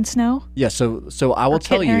so the- Jon Snow, Yeah, so I will Or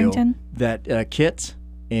tell Kit you Harington? that Kit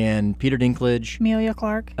and Peter Dinklage, Emilia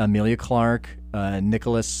Clarke. Amelia Clark,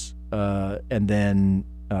 Nicholas, and then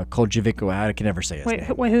Kojivic. I can never say his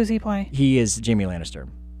name. Wait, who's he play? He is Jaime Lannister.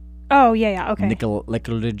 Oh yeah, okay.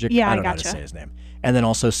 Nikolaj. Yeah, I I don't know how to gotcha. say his name. And then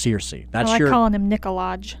also Cersei. I That's like your calling him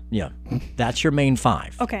Nicolaj. yeah. That's your main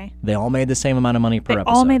five. Okay. They all made the same amount of money per They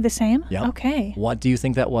episode. all made the same. Yep. Okay. What do you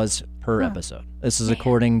think that was per episode. This is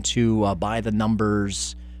according to By the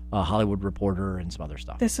Numbers, Hollywood Reporter, and some other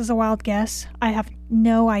stuff. This is a wild guess. I have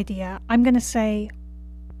no idea. I'm going to say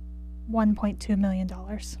 $1.2 million.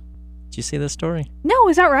 Did you see this story? No,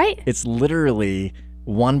 is that right? It's literally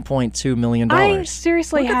 $1.2 million. I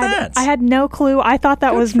seriously Look at that. I had no clue. I thought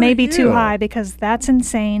that Good was for maybe you. too high because that's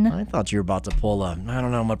insane. I thought you were about to pull I don't know,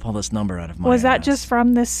 I'm going to pull this number out of my Was that ass. just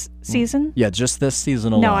from this season? Yeah, just this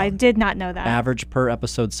season alone. No, I did not know that. Average per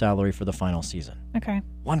episode salary for the final season. Okay.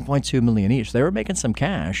 $1.2 million each. They were making some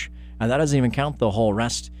cash, and that doesn't even count the whole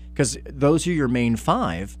rest. Because those are your main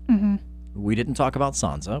 5. Mm-hmm. We didn't talk about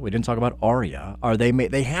Sansa. We didn't talk about Arya.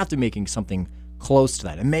 They have to be making something close to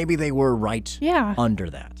that, and maybe they were right under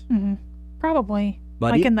that. Mm-hmm. Probably.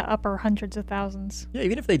 But like in the upper hundreds of thousands. Yeah,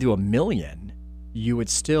 even if they do $1 million, you would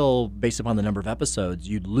still, based upon the number of episodes,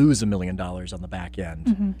 you'd lose $1 million on the back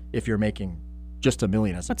end if you're making just $1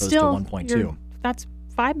 million as opposed to 1.2. That's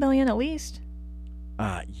 $5 million at least.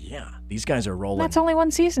 Yeah, these guys are rolling. That's only one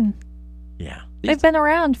season. Yeah. They've been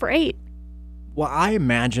around for 8. Well, I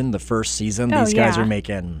imagine the first season, these guys are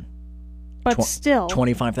making but still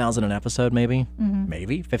 $25,000 an episode, maybe.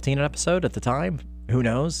 Maybe $15 an episode at the time. Who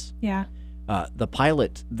knows? Yeah. The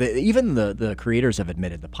pilot, even the creators have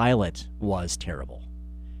admitted the pilot was terrible,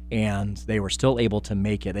 and they were still able to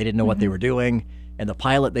make it. They didn't know what they were doing, and the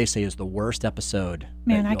pilot, they say, is the worst episode.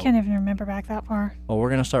 Man, I can't even remember back that far. Well, we're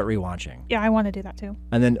gonna start rewatching. Yeah, I want to do that too.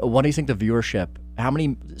 And then, what do you think the viewership? How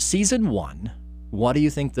many season 1? What do you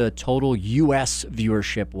think the total U.S.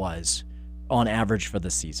 viewership was on average for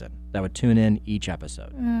the season that would tune in each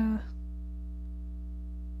episode?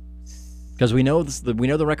 Because we know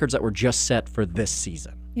the records that were just set for this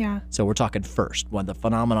season. Yeah. So we're talking first, when the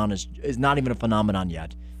phenomenon is not even a phenomenon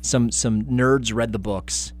yet. Some nerds read the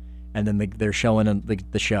books, and then they're showing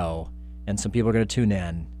the show, and some people are going to tune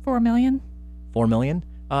in. 4 million? 4 million?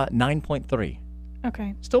 9.3.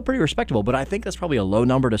 Okay. Still pretty respectable, but I think that's probably a low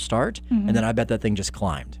number to start, and then I bet that thing just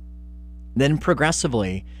climbed. Then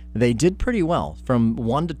progressively, they did pretty well. From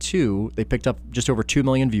 1 to 2, they picked up just over 2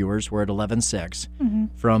 million viewers. We're at 11.6.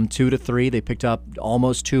 From 2 to 3, they picked up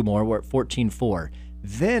almost 2 more. We're at 14.4.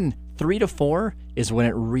 Then 3 to 4 is when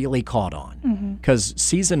it really caught on. Because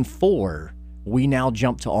season 4, we now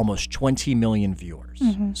jump to almost 20 million viewers.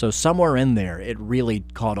 So somewhere in there, it really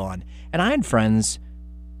caught on. And I had friends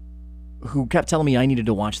who kept telling me I needed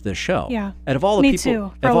to watch this show. Yeah. And of all the Me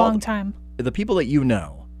people, too, for a long time. The people that you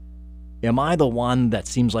know, am I the one that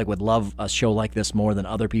seems like would love a show like this more than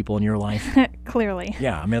other people in your life? Clearly.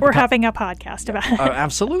 Yeah. I mean, we're having a podcast about it.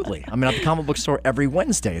 Absolutely. I mean, at the comic book store every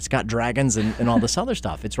Wednesday. It's got dragons and all this other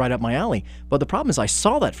stuff. It's right up my alley. But the problem is I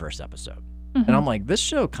saw that first episode, and I'm like, this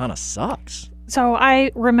show kind of sucks. So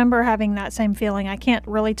I remember having that same feeling. I can't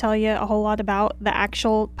really tell you a whole lot about the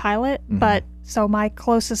actual pilot, but so my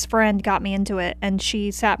closest friend got me into it, and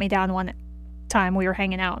she sat me down one time. We were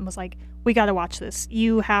hanging out and was like, we got to watch this.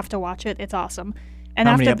 You have to watch it. It's awesome. And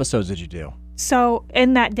How many episodes did you do? So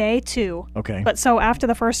in that day, 2. Okay. But so after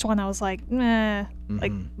the first one, I was like,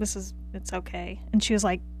 like it's okay. And she was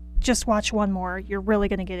like, just watch one more. You're really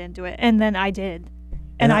going to get into it. And then I did.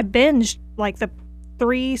 And I binged like the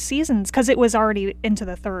 3 seasons because it was already into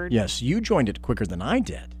the 3rd. Yes, you joined it quicker than I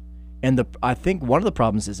did. And I think one of the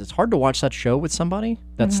problems is it's hard to watch that show with somebody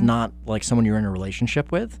that's not like someone you're in a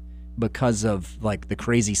relationship with, because of like the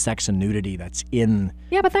crazy sex and nudity that's in.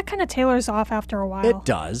 Yeah, but that kind of tailors off after a while. It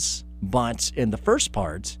does. But in the first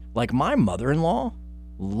part, like my mother-in-law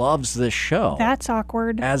loves this show. That's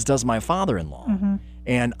awkward. As does my father-in-law.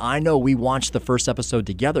 And I know we watched the first episode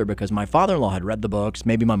together because my father-in-law had read the books.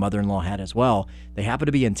 Maybe my mother-in-law had as well. They happened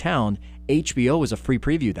to be in town. HBO was a free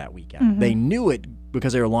preview that weekend. They knew it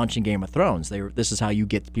because they were launching Game of Thrones. This is how you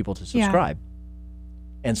get people to subscribe.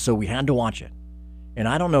 And so we had to watch it. And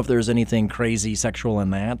I don't know if there's anything crazy sexual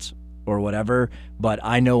in that or whatever, but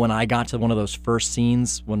I know when I got to one of those first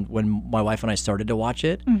scenes when my wife and I started to watch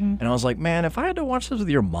it, and I was like, man, if I had to watch this with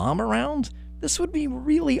your mom around, this would be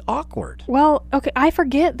really awkward. Well, okay, I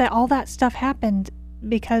forget that all that stuff happened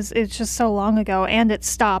because it's just so long ago, and it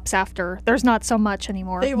stops after. There's not so much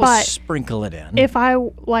anymore. They will sprinkle it in. If I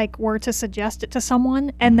were to suggest it to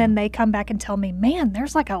someone, and then they come back and tell me, man,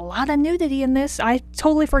 there's like a lot of nudity in this, I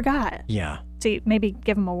totally forgot. Yeah. So maybe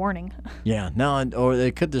give them a warning. Yeah, no, or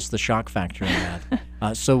they could just the shock factor in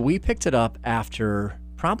that. So we picked it up after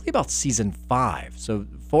probably about season 5. So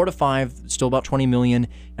 4 to 5, still about 20 million,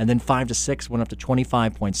 and then 5 to 6 went up to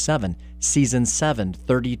 25.7. Season 7,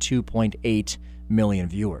 32.8 million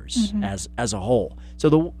viewers as a whole.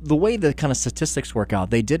 So the way the kind of statistics work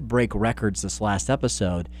out, they did break records this last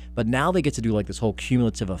episode, but now they get to do like this whole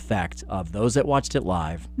cumulative effect of those that watched it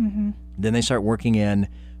live. Then they start working in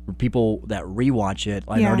people that rewatch it.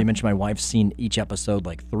 I already mentioned my wife's seen each episode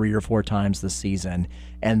like 3 or 4 times this season,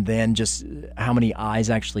 and then just how many eyes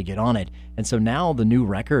actually get on it. And so now the new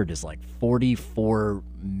record is like 44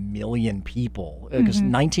 million people, because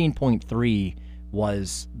 19.3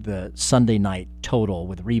 was the Sunday night total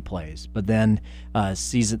with replays. But then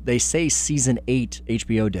they say season 8,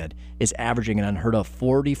 HBO did, is averaging an unheard of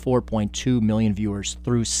 44.2 million viewers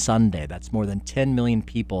through Sunday. That's more than 10 million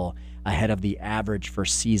people ahead of the average for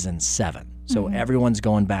season 7. So everyone's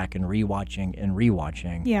going back and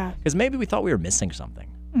rewatching. Yeah. Because maybe we thought we were missing something.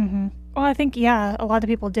 Well, I think, a lot of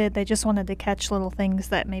people did. They just wanted to catch little things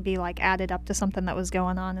that maybe like added up to something that was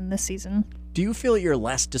going on in this season. Do you feel you're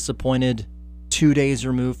less disappointed 2 days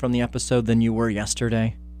removed from the episode than you were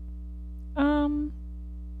yesterday?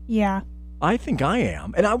 Yeah. I think I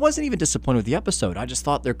am. And I wasn't even disappointed with the episode. I just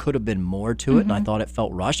thought there could have been more to it, and I thought it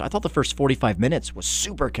felt rushed. I thought the first 45 minutes was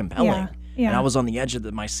super compelling. Yeah. And I was on the edge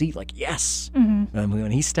of my seat like, yes. And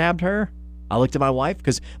when he stabbed her, I looked at my wife,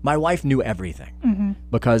 because my wife knew everything.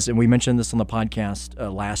 Because, and we mentioned this on the podcast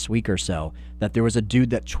last week or so, that there was a dude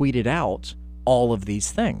that tweeted out all of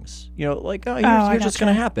these things. You know, like, here's what's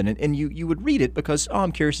going to happen. And you would read it because,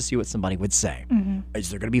 I'm curious to see what somebody would say. Is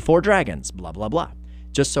there going to be 4 dragons? Blah, blah, blah.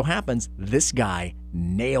 Just so happens, this guy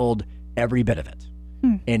nailed every bit of it.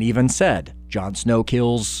 And even said, Jon Snow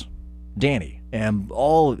kills Dany, and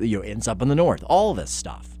ends up in the north, all this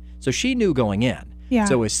stuff. So she knew going in. Yeah.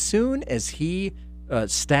 So as soon as he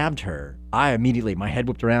stabbed her, I immediately, my head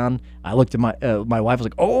whipped around. I looked at my wife, was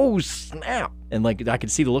like, oh, snap. And like I could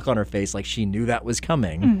see the look on her face, like she knew that was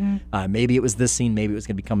coming. Maybe it was this scene, maybe it was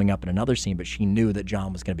going to be coming up in another scene, but she knew that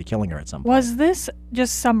Jon was going to be killing her at some point. Was this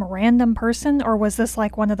just some random person, or was this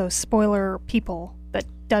like one of those spoiler people that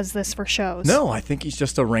does this for shows? No, I think he's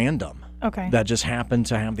just a random. Okay. That just happened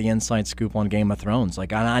to have the inside scoop on Game of Thrones.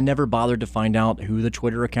 Like, I never bothered to find out who the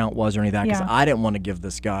Twitter account was or any of that, because I didn't want to give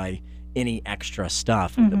this guy any extra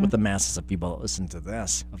stuff with the masses of people that listen to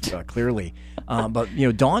this, clearly. But,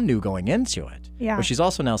 Dawn knew going into it. Yeah. But she's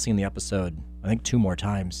also now seen the episode, I think, 2 more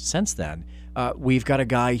times since then. We've got a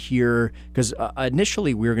guy here, because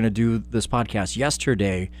initially we were going to do this podcast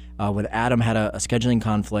yesterday with Adam had a scheduling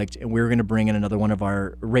conflict, and we were going to bring in another one of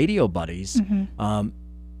our radio buddies.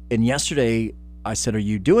 And yesterday, I said, are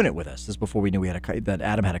you doing it with us? This is before we knew that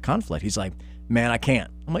Adam had a conflict. He's like, man, I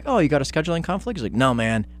can't. I'm like, oh, you got a scheduling conflict? He's like, no,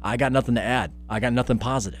 man, I got nothing to add. I got nothing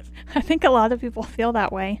positive. I think a lot of people feel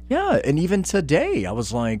that way. Yeah, and even today, I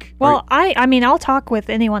was like... Well, I mean, I'll talk with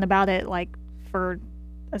anyone about it, like, for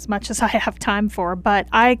as much as I have time for, but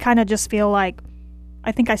I kind of just feel like,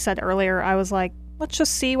 I think I said earlier, I was like, let's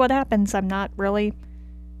just see what happens. I'm not really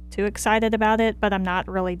too excited about it, but I'm not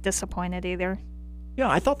really disappointed either. Yeah,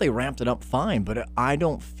 I thought they ramped it up fine, but I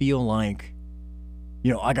don't feel like,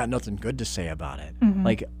 I got nothing good to say about it.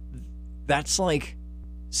 Like, that's like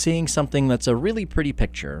seeing something that's a really pretty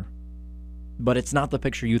picture, but it's not the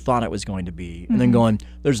picture you thought it was going to be, and then going,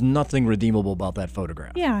 there's nothing redeemable about that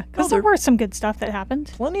photograph. Yeah, because there were some good stuff that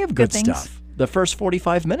happened. Plenty of good stuff. The first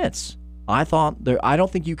 45 minutes, I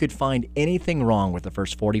don't think you could find anything wrong with the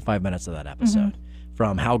first 45 minutes of that episode.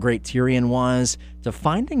 From how great Tyrion was to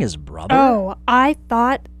finding his brother. Oh, I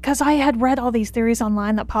thought, because I had read all these theories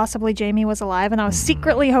online that possibly Jaime was alive, and I was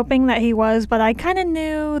secretly hoping that he was, but I kind of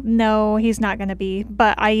knew, no, he's not going to be.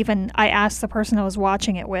 But I asked the person I was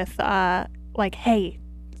watching it with, like, hey,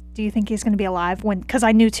 do you think he's going to be alive? Because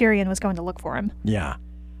I knew Tyrion was going to look for him. Yeah.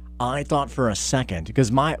 I thought for a second,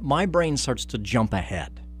 because my brain starts to jump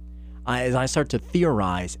ahead. I start to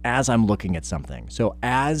theorize as I'm looking at something. So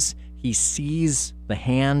as he sees the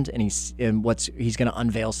hand and he's going to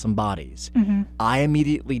unveil some bodies, I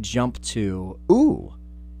immediately jump to,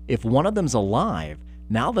 if one of them's alive,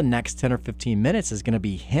 now the next 10 or 15 minutes is going to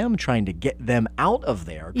be him trying to get them out of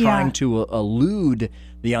there, trying to elude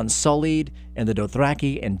the Unsullied and the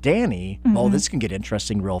Dothraki and Dany. Oh, this can get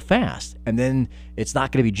interesting real fast. And then it's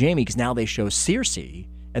not going to be Jaime, because now they show Cersei,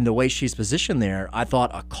 and the way she's positioned there, I thought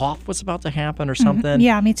a cough was about to happen or something.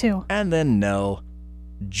 Yeah, me too. And then no,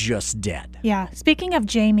 just dead. Yeah. Speaking of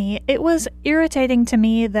Jaime, it was irritating to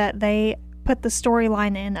me that they put the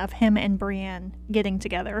storyline in of him and Brienne getting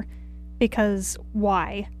together. Because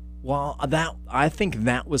why? Well, I think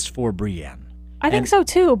that was for Brienne. I think so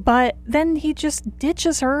too, but then he just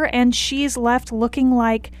ditches her, and she's left looking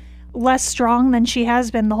like less strong than she has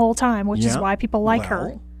been the whole time, which is why people like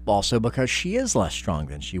her. Also because she is less strong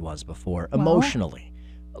than she was before, emotionally.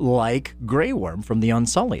 Like Grey Worm from the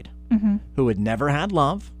Unsullied, who had never had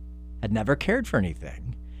love, had never cared for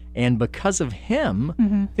anything. And because of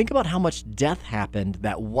him, think about how much death happened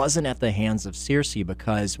that wasn't at the hands of Cersei,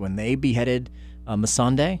 because when they beheaded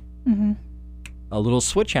Missandei, a little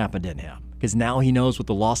switch happened in him because now he knows what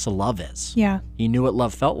the loss of love is. Yeah. He knew what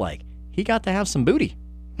love felt like. He got to have some booty.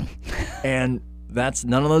 And that's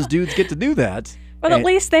none of those dudes get to do that. But at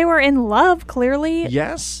least they were in love, clearly.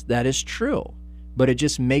 Yes, that is true. But it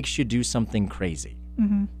just makes you do something crazy.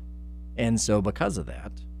 Mm-hmm. And so because of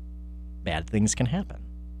that, bad things can happen.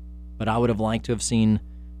 But I would have liked to have seen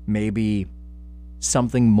maybe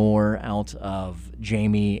something more out of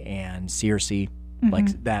Jamie and Cersei.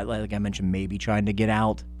 Like that, like I mentioned, maybe trying to get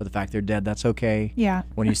out. But the fact they're dead, that's okay. Yeah.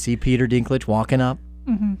 When you see Peter Dinklage walking up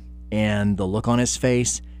and the look on his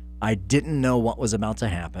face, I didn't know what was about to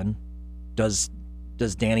happen. Does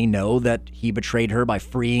Dany know that he betrayed her by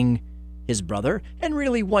freeing his brother? And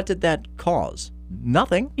really, what did that cause?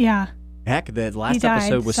 Nothing. Yeah. Heck, the last died,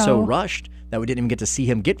 episode was so so rushed that we didn't even get to see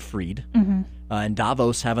him get freed. And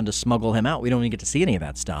Davos having to smuggle him out. We don't even get to see any of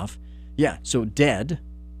that stuff. Yeah, so dead.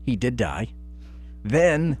 He did die.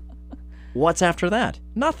 Then, what's after that?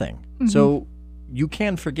 Nothing. So you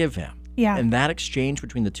can forgive him. Yeah. And that exchange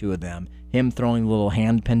between the two of them, him throwing the little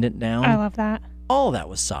hand pendant down, I love that. all that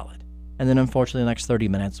was solid. And then, unfortunately, the next 30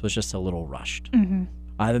 minutes was just a little rushed. And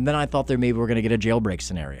then I thought there maybe we're going to get a jailbreak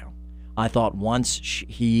scenario. I thought once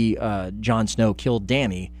Jon Snow killed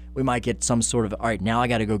Dany, we might get some sort of, all right, now I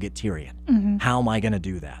got to go get Tyrion. How am I going to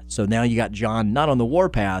do that? So now you got Jon not on the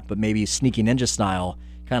warpath, but maybe sneaky ninja style,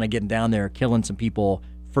 kind of getting down there, killing some people,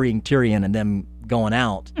 freeing Tyrion, and then going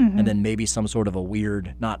out, and then maybe some sort of a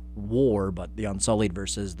weird, not war, but the Unsullied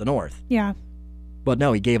versus the North. Yeah. But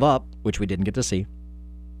no, he gave up, which we didn't get to see.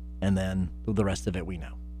 And then the rest of it we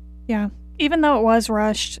know. Yeah. Even though it was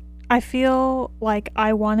rushed, I feel like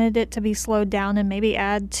I wanted it to be slowed down and maybe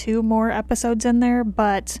add 2 more episodes in there,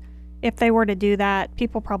 but if they were to do that,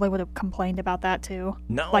 people probably would have complained about that too.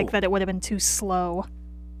 No. Like that it would have been too slow.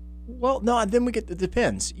 Well, no, then it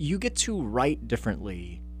depends. You get to write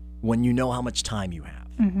differently when you know how much time you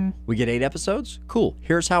have. We get 8 episodes? Cool.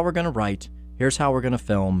 Here's how we're going to write. Here's how we're going to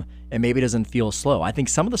film. And maybe it doesn't feel slow. I think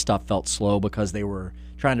some of the stuff felt slow because they were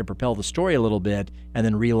trying to propel the story a little bit and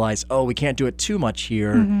then realize, oh, we can't do it too much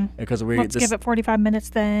here because Let's give it 45 minutes,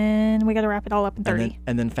 then we got to wrap it all up in 30.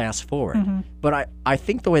 And then fast forward. But I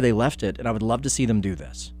think the way they left it, and I would love to see them do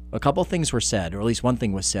this, a couple things were said, or at least one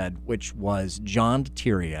thing was said, which was Jon to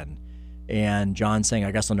Tyrion, and Jon saying,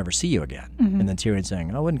 "I guess I'll never see you again," and then Tyrion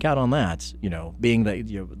saying, "I wouldn't count on that." You know, being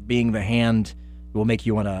the hand will make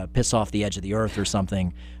you want to piss off the edge of the earth or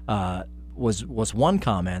something. Was one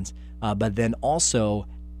comment, but then also,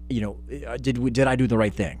 did I do the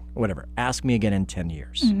right thing? Or whatever. Ask me again in 10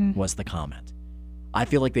 years was the comment. I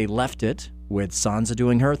feel like they left it with Sansa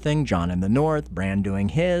doing her thing, Jon in the north, Bran doing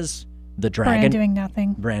his. The dragon. Bran doing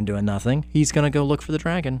nothing. Bran doing nothing. He's going to go look for the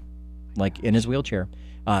dragon, like in his wheelchair.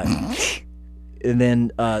 And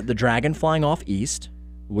then the dragon flying off east.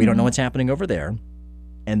 We don't know what's happening over there.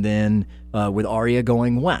 And then with Arya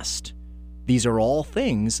going west. These are all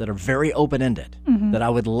things that are very open-ended that I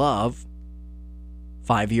would love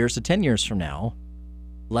 5 years to 10 years from now.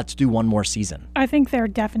 Let's do one more season. I think they're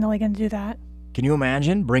definitely going to do that. Can you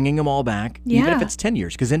imagine bringing them all back, even if it's 10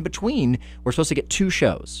 years? Because in between, we're supposed to get 2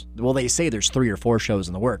 shows. Well, they say there's 3 or 4 shows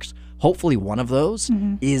in the works. Hopefully one of those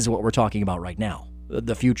is what we're talking about right now,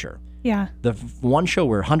 the future. Yeah. The one show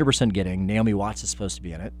we're 100% getting, Naomi Watts is supposed to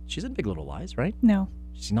be in it. She's in Big Little Lies, right? No.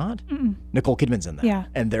 She's not? Nicole Kidman's in that. Yeah.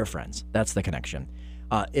 And they're friends. That's the connection.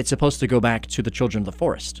 It's supposed to go back to the Children of the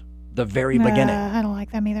Forest, the very beginning. I don't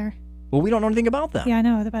like them either. Well, we don't know anything about them. Yeah, I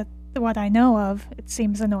know. But what I know of, it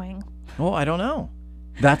seems annoying. Oh, I don't know.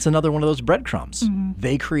 That's another one of those breadcrumbs.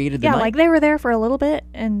 They created the night. like they were there for a little bit,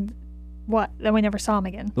 and what? Then we never saw them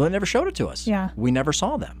again. Well, they never showed it to us. Yeah. We never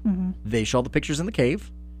saw them. They showed the pictures in the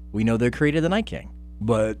cave. We know they created the Night King.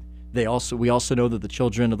 But we also know that the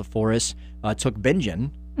Children of the Forest took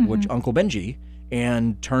Benjen, which Uncle Benji,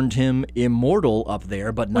 and turned him immortal up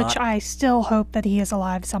there, but not... Which I still hope that he is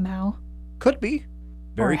alive somehow. Could be.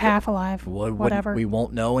 Or half alive. Whatever. We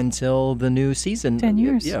won't know until the new season. 10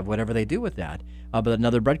 years. Yeah, whatever they do with that. But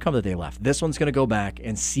another breadcrumb that they left. This one's going to go back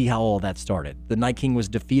and see how all that started. The Night King was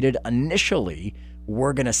defeated initially.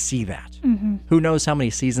 We're going to see that. Who knows how many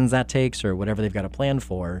seasons that takes or whatever they've got a plan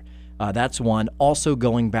for. That's one. Also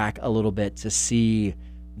going back a little bit to see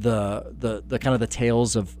the kind of the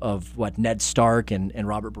tales of what Ned Stark and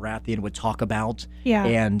Robert Baratheon would talk about. Yeah.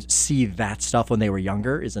 And see that stuff when they were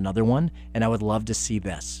younger is another one. And I would love to see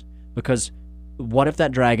this. Because what if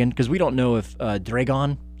that dragon, because we don't know if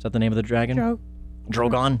Dragon, is that the name of the dragon?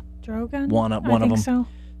 Drogon? One of them. So.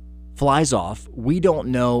 Flies off. We don't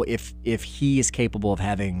know if he is capable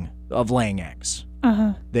of laying eggs.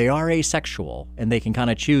 They are asexual, and they can kind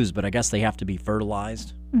of choose, but I guess they have to be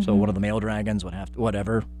fertilized. So one of the male dragons would have to,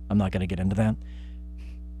 whatever. I'm not going to get into that.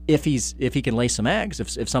 If he can lay some eggs,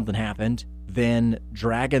 if something happened, then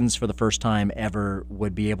dragons for the first time ever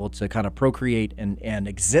would be able to kind of procreate and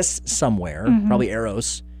exist somewhere, probably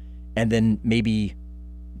Eros, and then maybe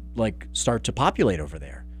like start to populate over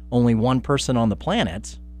there. Only one person on the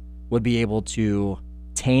planet would be able to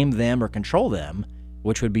tame them or control them,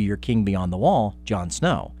 which would be your king beyond the wall, Jon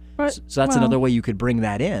Snow. But, so that's another way you could bring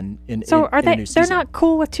that in. So are in a new they're season. not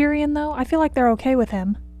cool with Tyrion though? I feel like they're okay with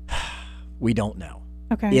him. We don't know.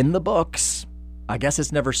 Okay. In the books, I guess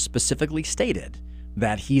it's never specifically stated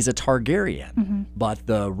that he's a Targaryen. But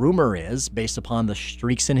the rumor is, based upon the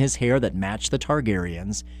streaks in his hair that match the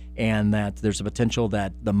Targaryens, and that there's a potential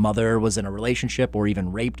that the mother was in a relationship or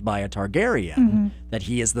even raped by a Targaryen, that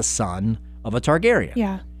he is the son of a Targaryen.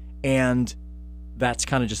 Yeah. And that's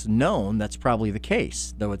kind of just known. That's probably the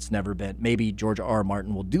case, though it's never been. Maybe George R.R.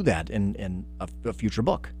 Martin will do that in a future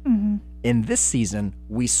book. In this season,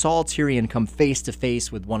 we saw Tyrion come face to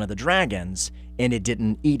face with one of the dragons, and it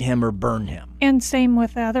didn't eat him or burn him. And same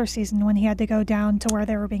with the other season when he had to go down to where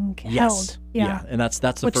they were being held. Yeah. And that's the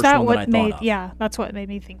Which first that one that I thought of. Yeah, that's what made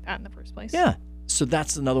me think that in the first place. Yeah. So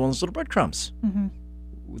that's another one of those little breadcrumbs.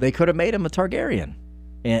 They could have made him a Targaryen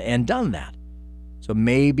and done that. So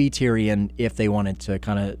maybe Tyrion, if they wanted to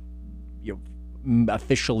kind of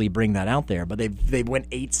officially bring that out there, but they went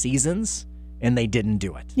 8 seasons and they didn't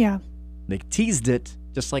do it. Yeah. They teased it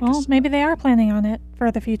just like Well, maybe they are planning on it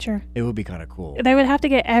for the future. it would be kind of cool. They would have to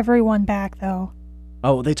get everyone back though.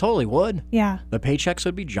 Oh, they totally would. Yeah. The paychecks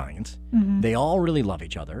would be giant. They all really love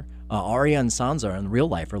each other. Arya and Sansa in real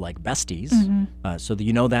life are like besties. So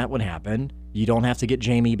you know that would happen. You don't have to get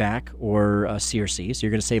Jaime back or Cersei, so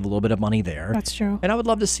you're going to save a little bit of money there. That's true. And I would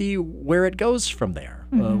love to see where it goes from there.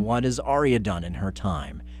 What has Arya done in her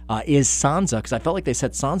time? Is Sansa, because I felt like they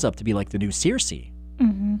set Sansa up to be like the new Cersei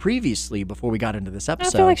previously before we got into this I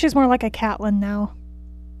episode. feel like she's more like a Catelyn now.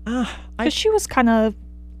 Because she was kind of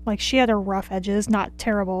like, she had her rough edges, not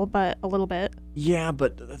terrible, but a little bit. Yeah,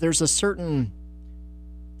 but there's a certain...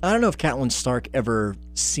 I don't know if Catelyn Stark ever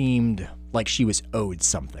seemed like she was owed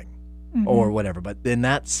something or whatever, but in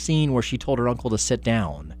that scene where she told her uncle to sit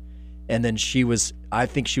down, and then I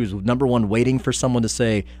think she was number one waiting for someone to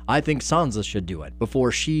say, I think Sansa should do it,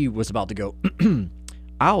 before she was about to go,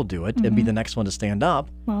 I'll do it, and be the next one to stand up.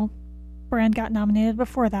 Well, Bran got nominated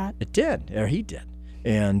before that. It did, or he did.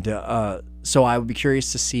 And so I would be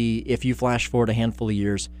curious to see, if you flash forward a handful of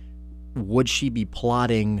years, would she be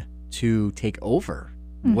plotting to take over?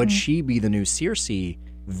 Would she be the new Cersei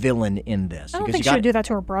villain in this? I don't think she would do that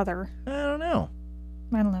to her brother. I don't know.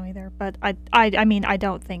 I don't know either, but I mean, I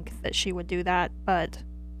don't think that she would do that, but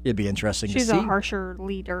It'd be interesting to see. she's a harsher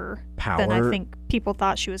leader than I think people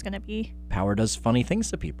thought she was going to be. Power does funny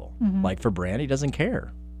things to people. Like for Bran, he doesn't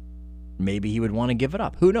care. Maybe he would want to give it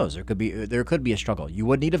up. Who knows? There could be a struggle. You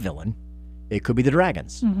would need a villain. It could be the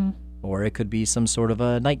dragons. Or it could be some sort of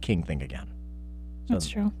a Night King thing again. So That's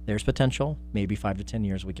true. There's potential. Maybe 5 to 10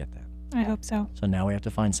 years we get that. I hope so. So now we have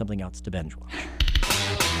to find something else to binge watch.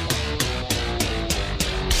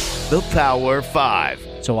 The Power 5.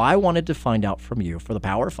 So I wanted to find out from you for the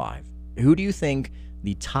Power 5, who do you think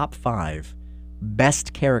the top 5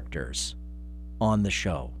 best characters on the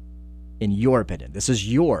show, in your opinion? This is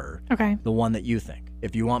Okay. the one that you think.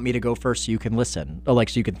 If you want me to go first so you can listen, so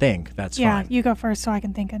you can think, that's Yeah, fine. you go first so I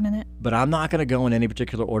can think a minute. But I'm not going to go in any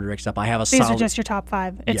particular order, except I have a These solid... are just your top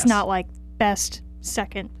 5. It's Yes. not like best,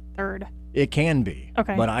 second, third. It can be.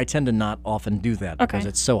 Okay. But I tend to not often do that because Okay.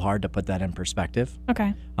 it's so hard to put that in perspective.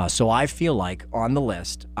 Okay. So I feel like on the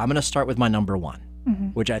list, I'm going to start with my number 1,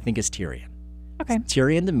 which I think is Tyrion. Okay.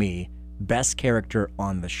 Tyrion, to me, best character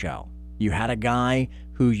on the show. You had a guy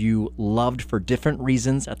who you loved for different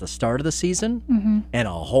reasons at the start of the season, and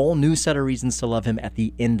a whole new set of reasons to love him at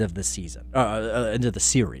the end of the season, end of the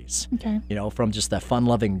series. Okay. You know, from just that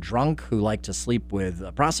fun-loving drunk who liked to sleep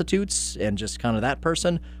with prostitutes and just kind of that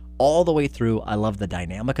person, all the way through. I love the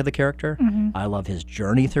dynamic of the character. I love his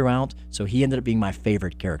journey throughout. So he ended up being my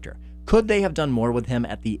favorite character. Could they have done more with him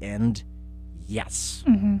at the end? Yes.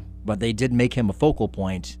 But they did make him a focal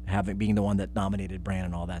point, being the one that nominated Bran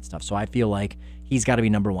and all that stuff. So I feel like he's got to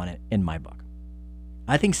be number 1 in my book.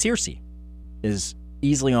 I think Cersei is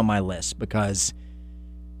easily on my list because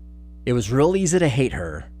it was real easy to hate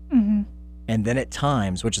her. And then at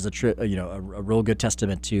times, which is a real good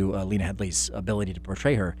testament to Lena Headey's ability to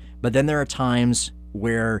portray her. But then there are times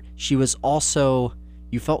where she was also,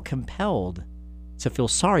 you felt compelled to feel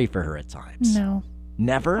sorry for her at times. No.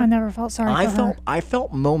 Never? I never felt sorry for her. I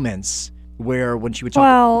felt moments where when she would talk,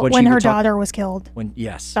 Well, when she her would talk- daughter was killed.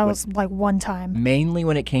 yes, That was like one time. mainly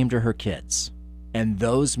when it came to her kids, and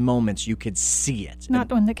those moments you could see it.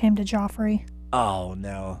 Not when it came to Joffrey. Oh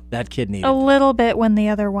no, that kid needed. A little bit when the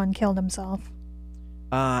other one killed himself.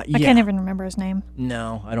 Yeah. I can't even remember his name.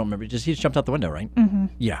 No, I don't remember. He just jumped out the window, right? Mm-hmm.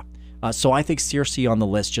 Yeah. So I think Cersei on the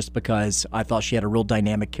list just because I thought she had a real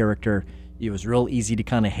dynamic character. It was real easy to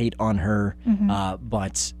kind of hate on her,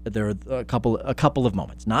 but there are a couple of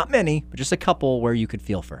moments, not many, but just a couple where you could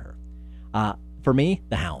feel for her. For me,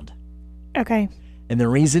 the Hound, Okay. and the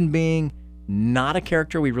reason being, not a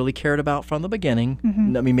character we really cared about from the beginning.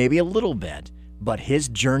 I mean, maybe a little bit, but his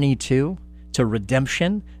journey to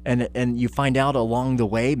redemption, and you find out along the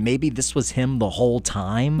way, maybe this was him the whole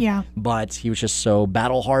time. Yeah. But he was just so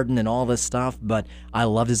battle hardened and all this stuff. But I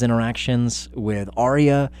loved his interactions with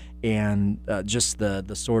Arya and just the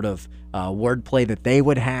sort of wordplay that they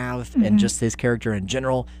would have, and just his character in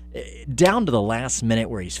general, down to the last minute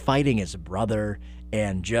where he's fighting his brother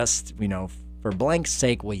and just, for blank's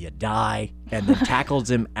sake, will you die? And then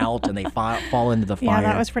tackles him out and they fall into the fire.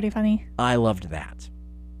 Yeah, that was pretty funny. I loved that.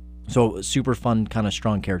 So super fun, kind of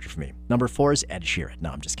strong character for me. Number 4 is Ed Sheeran. No,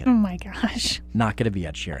 I'm just Oh kidding. my gosh. Not going to be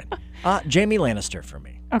Ed Sheeran. Jaime Lannister for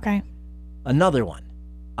me. Okay. Another one.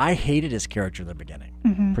 I hated his character in the beginning.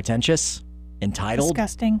 Mm-hmm. Pretentious, entitled.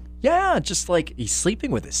 Disgusting. Yeah, just like he's sleeping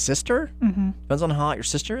with his sister. Mm-hmm. Depends on how hot your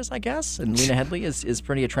sister is, I guess. And Lena Headey is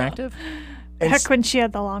pretty attractive. And Heck, when she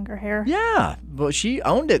had the longer hair. yeah, but she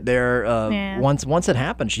owned it there. Yeah. Once it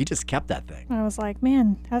happened, she just kept that thing. I was like,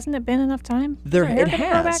 man, hasn't it been enough time? There, Is her hair it gonna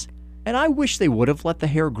grow has. back? And I wish they would have let the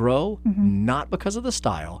hair grow, not because of the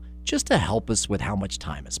style, just to help us with how much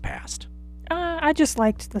time has passed. I just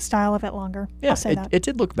liked the style of it longer. Yeah, I'll say that. it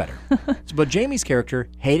did look better. But Jaime's character,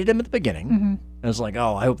 hated him at the beginning. And I was like,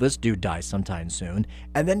 oh, I hope this dude dies sometime soon.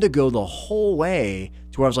 And then to go the whole way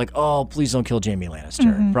to where I was like, oh, please don't kill Jaime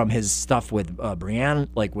Lannister. From his stuff with Brienne,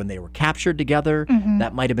 like when they were captured together,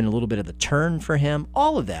 that might have been a little bit of the turn for him.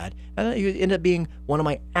 All of that. And then he ended up being one of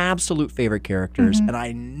my absolute favorite characters. And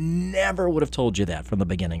I never would have told you that from the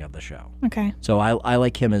beginning of the show. Okay. So I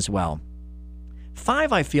like him as well.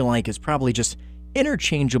 5, I feel like, is probably just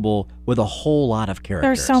interchangeable with a whole lot of characters.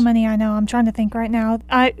 There's so many I know. I'm trying to think right now.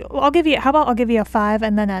 I'll give you a 5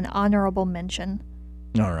 and then an honorable mention.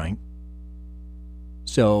 All right.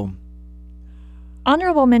 So,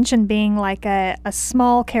 Honorable mention being like a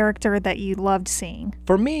small character that you loved seeing.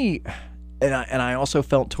 for me, and I also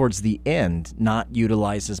felt towards the end not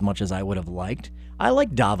utilized as much as I would have liked, I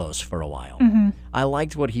liked Davos for a while. I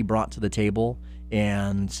liked what he brought to the table,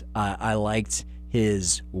 and I liked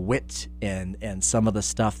his wit and some of the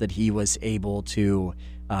stuff that he was able to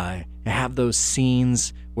have those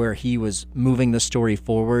scenes where he was moving the story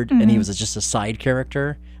forward and he was just a side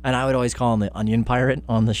character. And I would always call him the onion pirate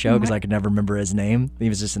on the show because I could never remember his name. He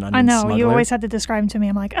was just an onion I know. smuggler. You always had to describe him to me.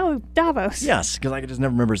 I'm like, oh, Davos. Yes, because I could just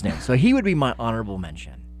never remember his name. So he would be my honorable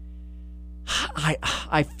mention.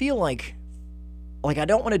 I feel like I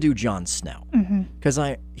don't want to do Jon Snow because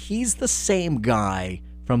he's the same guy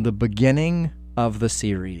from the beginning of the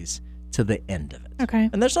series to the end of it. Okay.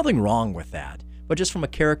 And there's nothing wrong with that. But just from a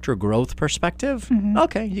character growth perspective,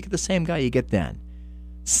 okay, you get the same guy you get then.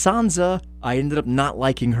 Sansa, I ended up not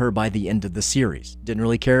liking her by the end of the series. Didn't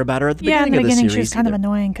really care about her at the Yeah, in beginning the of the beginning series. she was kind of either.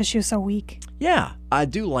 annoying because she was so weak. Yeah, I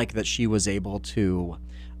do like that she was able to,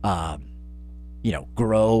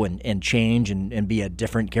 grow and change and be a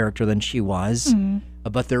different character than she was.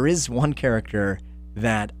 But there is one character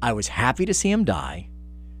that I was happy to see him die,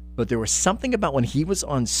 but there was something about when he was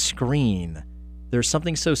on screen, there's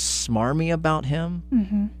something so smarmy about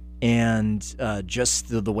him and just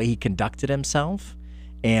the way he conducted himself.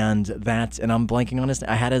 And I'm blanking on his name.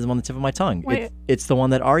 I had it on the tip of my tongue. Wait. It's the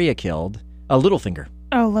one that Arya killed, Littlefinger.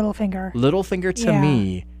 Oh, Littlefinger. Littlefinger to Yeah.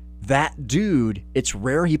 me, that dude, it's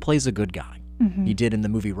rare he plays a good guy. He did in the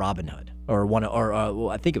movie Robin Hood,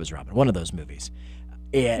 I think it was Robin, one of those movies.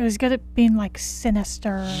 It was good at being like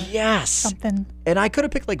sinister. Yes. Something. And I could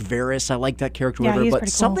have picked like Varys. I like that character, Yeah, whatever. he's But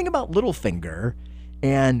pretty cool. something about Littlefinger,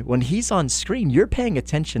 and when he's on screen, you're paying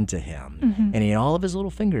attention to him, and he had all of his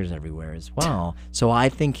little fingers everywhere as well. So I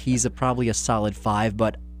think he's probably a solid 5.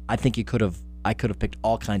 But I think I could have picked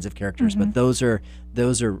all kinds of characters. But those are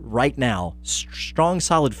right now strong,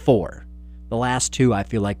 solid 4. The last 2 I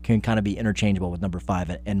feel like can kind of be interchangeable with number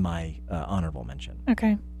 5 and my honorable mention.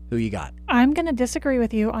 Okay. Who you got? I'm going to disagree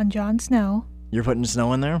with you on Jon Snow. You're putting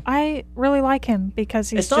Snow in there? I really like him because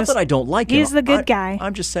he's It's not that I don't like him. he's the good guy.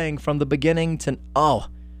 I'm just saying from the beginning to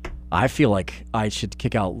I feel like I should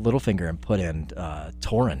kick out Littlefinger and put in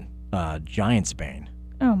Torrhen, Giantsbane.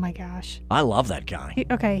 Oh my gosh. I love that guy.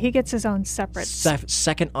 He gets his own separate.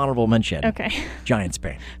 Second honorable mention. Okay. Giant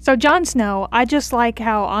Spain. So Jon Snow, I just like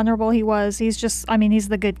how honorable he was. He's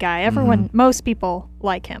the good guy. Most people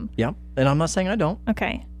like him. Yeah, and I'm not saying I don't.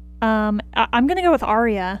 Okay. I'm going to go with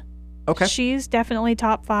Arya. Okay. She's definitely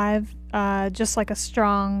top 5. Just like a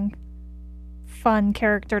strong, fun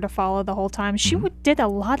character to follow the whole time. She did a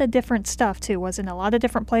lot of different stuff too, was in a lot of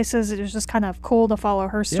different places. It was just kind of cool to follow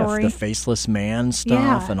her story. Yeah, the faceless man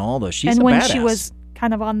stuff and all those. She's and a when badass. she was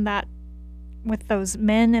kind of on that with those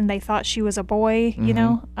men and they thought she was a boy, you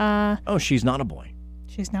know. Oh, she's not a boy.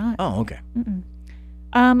 She's not. Oh, okay.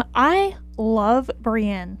 I love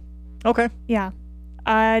Brienne. Okay. Yeah.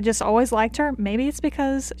 I just always liked her. Maybe it's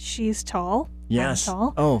because she's tall. Yes. I'm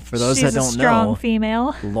tall. Oh, for those she's that don't a strong know,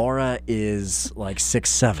 female. Laura is like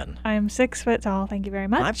 6'7". I'm 6 foot tall. Thank you very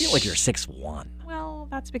much. I feel like you're 6'1". Well,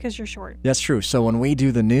 that's because you're short. That's true. So when we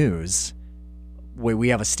do the news, we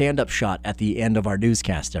have a stand-up shot at the end of our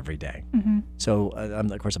newscast every day. Mm-hmm. So,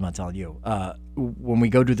 of course, I'm not telling you. When we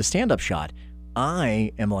go do the stand-up shot,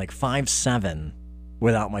 I am like 5'7"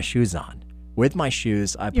 without my shoes on. With my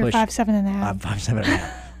shoes, I You're push. 5'7.5". I'm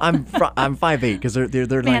 5'7.5". I'm 5'8" because they're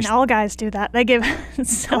Man, nice. all guys do that. They give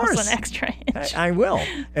themselves an extra inch. I will,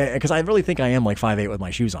 because I really think I am like 5'8" with my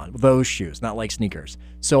shoes on. Those shoes, not like sneakers.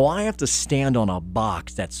 So I have to stand on a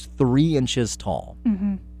box that's 3 inches tall.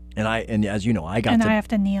 Mm-hmm. And as you know, I have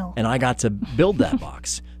to kneel. And I got to build that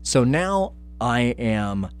box. So now I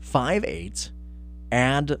am 5'8",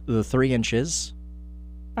 add the 3 inches.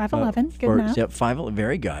 5'11", good math. Yep, 5'11",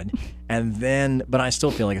 very good. And then, but I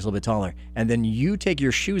still feel like it's a little bit taller. And then you take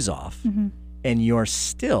your shoes off, and you're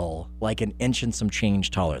still like an inch and some change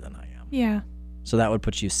taller than I am. Yeah. So that would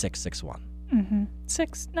put you 6'1". Mm-hmm.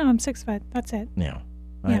 6? No, I'm 6 foot. That's it. Yeah.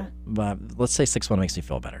 Yeah. But let's say 6'1" makes me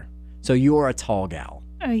feel better. So you're a tall gal.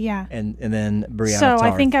 Oh, yeah. And then Brianna. So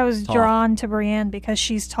I think I was tall. drawn to Brienne because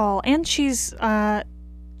she's tall and she's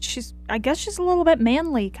I guess she's a little bit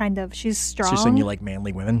manly, kind of. She's strong. So you're saying you like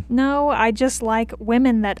manly women? No, I just like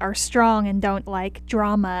women that are strong and don't like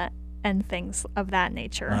drama and things of that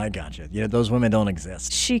nature. I gotcha. Yeah, those women don't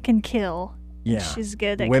exist. She can kill. Yeah. She's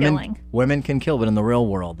good at killing. Women can kill, but in the real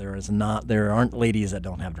world, there aren't ladies that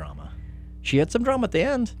don't have drama. She had some drama at the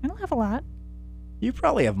end. I don't have a lot. You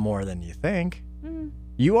probably have more than you think. Mm.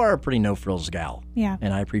 You are a pretty no-frills gal. Yeah.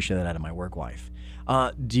 And I appreciate that out of my work wife.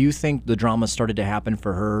 Do you think the drama started to happen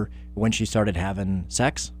for her when she started having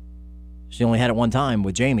sex? She only had it one time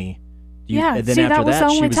with Jamie. And then see, after that was the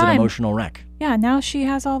she only was time. an emotional wreck. Yeah, now she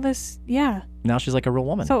has all this, yeah. Now she's like a real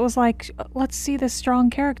woman. So it was like, let's see this strong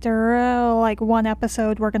character, like one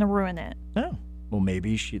episode, we're going to ruin it. Oh. Well,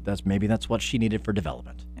 maybe that's what she needed for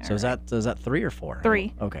development. So is that 3 or 4?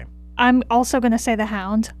 3. Okay. I'm also going to say the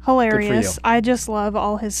Hound. Hilarious. Good for you. I just love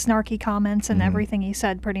all his snarky comments and everything he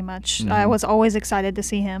said, pretty much. I was always excited to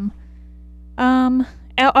see him. And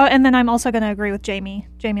then I'm also going to agree with Jamie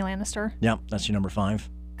Lannister. Yep, that's your number 5.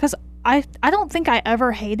 Because I don't think I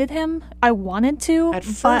ever hated him. I wanted to, At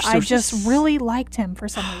first, but I there's just really liked him for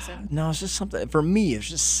some reason. No, it's just something, for me, it's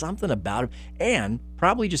just something about him. And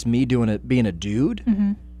probably just me being a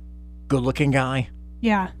dude, good-looking guy,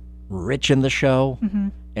 Yeah. rich in the show,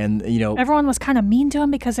 and, Everyone was kind of mean to him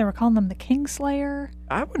because they were calling him the Kingslayer.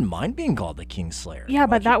 I wouldn't mind being called the Kingslayer. Yeah,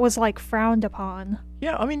 but that was like frowned upon.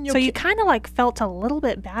 Yeah, I mean, So you kind of like felt a little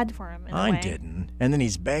bit bad for him in a way. I didn't. And then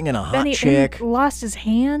he's banging a hot Then he chick. lost his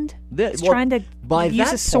hand. He's Well, trying to by use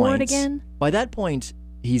that his sword point- again. By that point,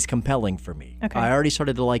 he's compelling for me. Okay. I already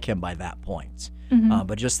started to like him by that point.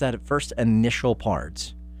 But just that first initial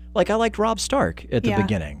part. Like, I liked Robb Stark at the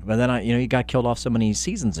beginning. But then, he got killed off so many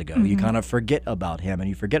seasons ago. You kind of forget about him, and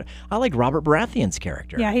you forget. I like Robert Baratheon's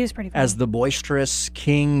character. Yeah, he was pretty funny. As the boisterous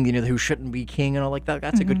king, who shouldn't be king and all like that.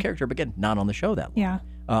 That's a good character. But again, not on the show that long. Yeah.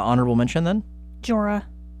 Honorable mention, then? Jorah.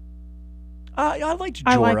 I liked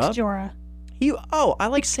Jorah. I liked Jorah. I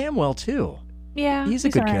like Samwell, too. Yeah, He's a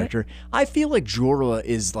good all right. character. I feel like Jorah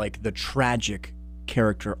is like the tragic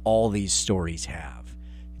character all these stories have.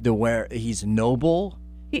 Where he's noble.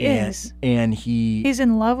 He is. And he's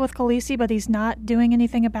in love with Khaleesi, but he's not doing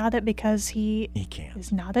anything about it because he can't.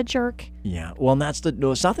 is not a jerk. Yeah. Well, and it's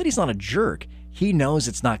not that he's not a jerk. He knows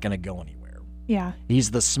it's not going to go anywhere. Yeah.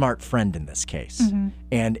 He's the smart friend in this case.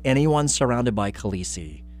 And anyone surrounded by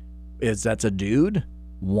Khaleesi that's a dude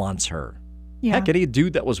wants her. Yeah. Heck, any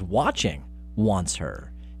dude that was watching wants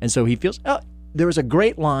her. And so he feels there was a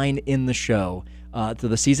great line in the show to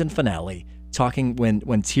the season finale talking when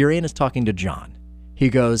Tyrion is talking to Jon. He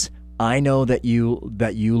goes, I know that you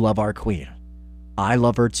love our queen. I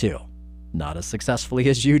love her too. not as successfully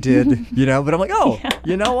as you did, but I'm like,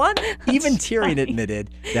 you know what? Even Tyrion admitted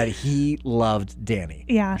that he loved Dany.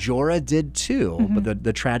 Yeah. Jorah did too, but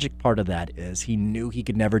the tragic part of that is he knew he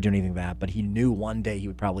could never do anything like that, but he knew one day he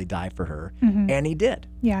would probably die for her, and he did.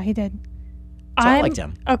 Yeah, he did. So I liked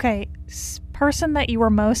him. Okay, person that you were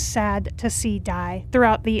most sad to see die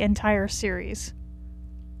throughout the entire series.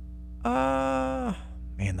 Man,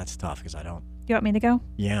 that's tough because I don't. Do you want me to go?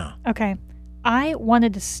 Yeah. Okay. I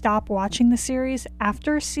wanted to stop watching the series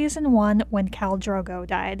after season 1 when Khal Drogo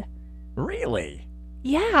died. Really?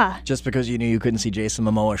 Yeah. Just because you knew you couldn't see Jason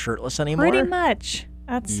Momoa shirtless anymore? Pretty much.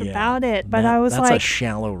 That's about it. But I was that's a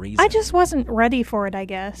shallow reason. I just wasn't ready for it, I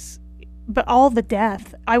guess. But all the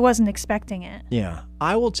death, I wasn't expecting it. Yeah.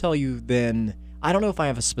 I will tell you then, I don't know if I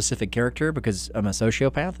have a specific character because I'm a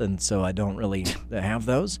sociopath, and so I don't really have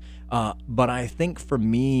those. But I think for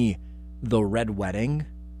me, the Red Wedding.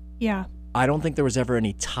 Yeah. I don't think there was ever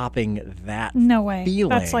any topping that No way.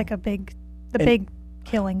 feeling. That's like big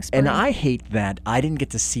killing spree. And I hate that I didn't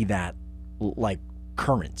get to see that like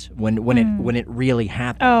current when it really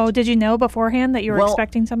happened. Oh, did you know beforehand that you were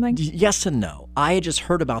expecting something? Yes and no. I had just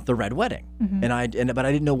heard about the Red Wedding, but I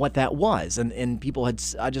didn't know what that was, and people had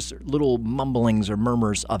just little mumblings or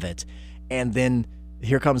murmurs of it, and then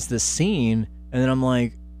here comes this scene, and then I'm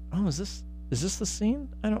like, oh, is this the scene?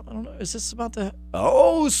 I don't know. Is this about to?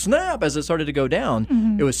 Oh snap! As it started to go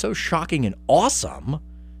down, it was so shocking and awesome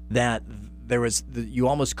that you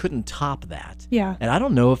almost couldn't top that. Yeah. And I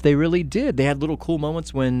don't know if they really did. They had little cool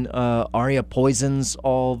moments when Arya poisons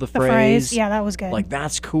all the Freys. Yeah, that was good. Like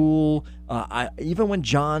that's cool. Even when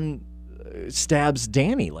Jon stabs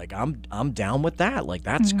Dany, like I'm down with that. Like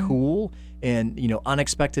that's cool. And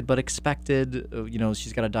unexpected but expected.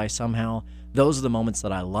 She's got to die somehow. Those are the moments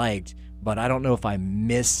that I liked. But I don't know if I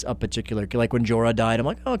miss a particular, like when Jorah died, I'm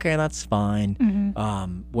like, okay, that's fine.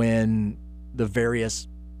 When the various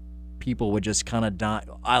people would just kind of die,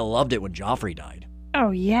 I loved it when Joffrey died.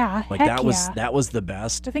 Oh yeah, like that was the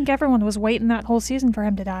best. I think everyone was waiting that whole season for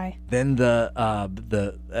him to die. Then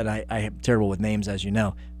and I am terrible with names, as you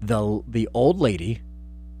know, the old lady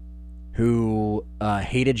who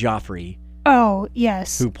hated Joffrey. Oh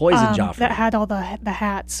yes, who poisoned Joffrey? That had all the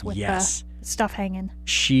hats with the stuff hanging.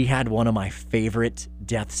 She had one of my favorite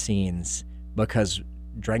death scenes because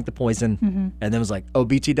drank the poison and then was like, "Oh,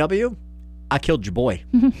 BTW, I killed your boy.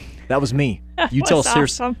 That was me. You tell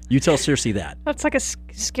awesome. You tell Cersei that." That's like a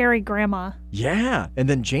scary grandma. Yeah, and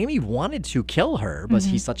then Jaime wanted to kill her, but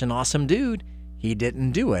he's such an awesome dude. He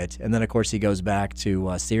didn't do it, and then of course he goes back to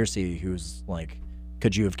Cersei, who's like,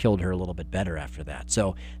 could you have killed her a little bit better after that?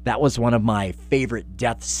 So that was one of my favorite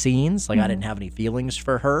death scenes. Like I didn't have any feelings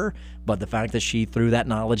for her, but the fact that she threw that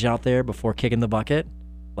knowledge out there before kicking the bucket,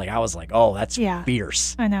 like I was like, oh, that's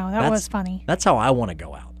fierce. I know, that was funny. That's how I want to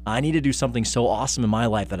go out. I need to do something so awesome in my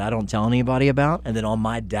life that I don't tell anybody about, and then on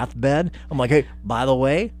my deathbed, I'm like, hey, by the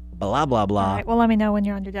way, blah, blah, blah. All right, well, let me know when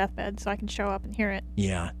you're on your deathbed so I can show up and hear it.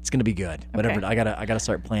 Yeah, it's going to be good. Okay. Whatever. I gotta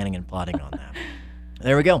start planning and plotting on that.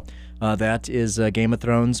 There we go. That is Game of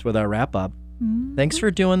Thrones with our wrap-up. Thanks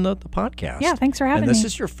for doing the podcast. Yeah, thanks for having me. And this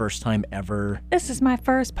is your first time ever... This is my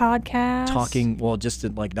first podcast. Talking, well, just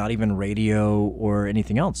like not even radio or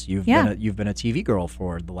anything else. You've been a TV girl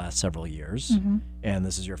for the last several years, and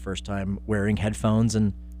this is your first time wearing headphones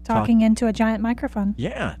and... Talking into a giant microphone.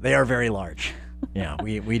 Yeah, they are very large. Yeah,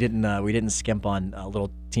 we didn't skimp on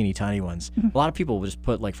little teeny tiny ones. A lot of people will just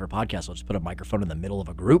put, like for podcasts, will just put a microphone in the middle of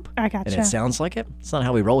a group. I gotcha. And it sounds like it. It's not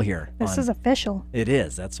how we roll here. This is official. It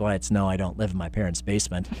is. That's why it's no, I don't live in my parents'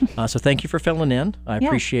 basement. So thank you for filling in. I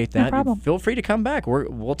appreciate that. No problem. Feel free to come back.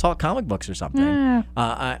 We'll talk comic books or something. I'm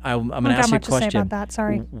going to ask you a question. To say about that.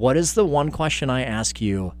 Sorry. What is the one question I ask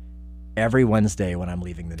you every Wednesday when I'm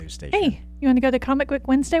leaving the news station? Hey, you want to go to Comic Book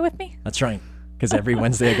Wednesday with me? That's right. Because every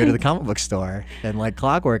Wednesday I go to the comic book store, and like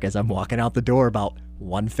clockwork, as I'm walking out the door about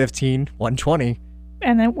 1:15, 1:20.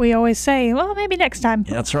 And then we always say, well, maybe next time.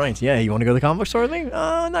 Yeah, that's right. Yeah, you want to go to the comic book store with me?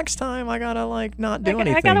 Next time I gotta not do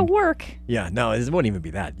anything. I gotta work. Yeah, no, it wouldn't even be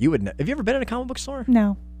that. You would. Have you ever been in a comic book store?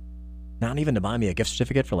 No. Not even to buy me a gift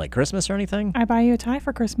certificate for like Christmas or anything? I buy you a tie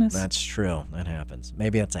for Christmas. That's true. That happens.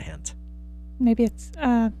 Maybe that's a hint. Maybe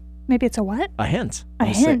it's a what? A hint. A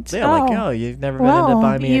hint. You've never been in to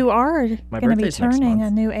buy me. You are going to be turning a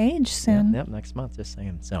new age soon. Yep, next month. Just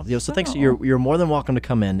saying. So thanks. You're more than welcome to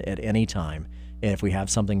come in at any time. If we have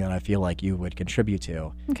something that I feel like you would contribute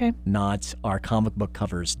to. Okay. Not our comic book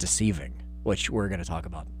covers deceiving, which we're going to talk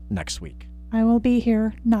about next week. I will be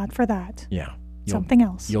here. Not for that. Yeah. something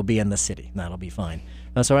else. You'll be in the city. That'll be fine.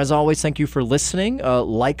 So as always, thank you for listening.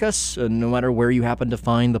 Like us, no matter where you happen to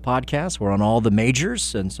find the podcast. We're on all the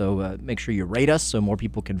majors, and so make sure you rate us so more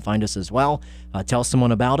people can find us as well. Tell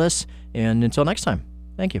someone about us, and until next time,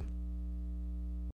 thank you.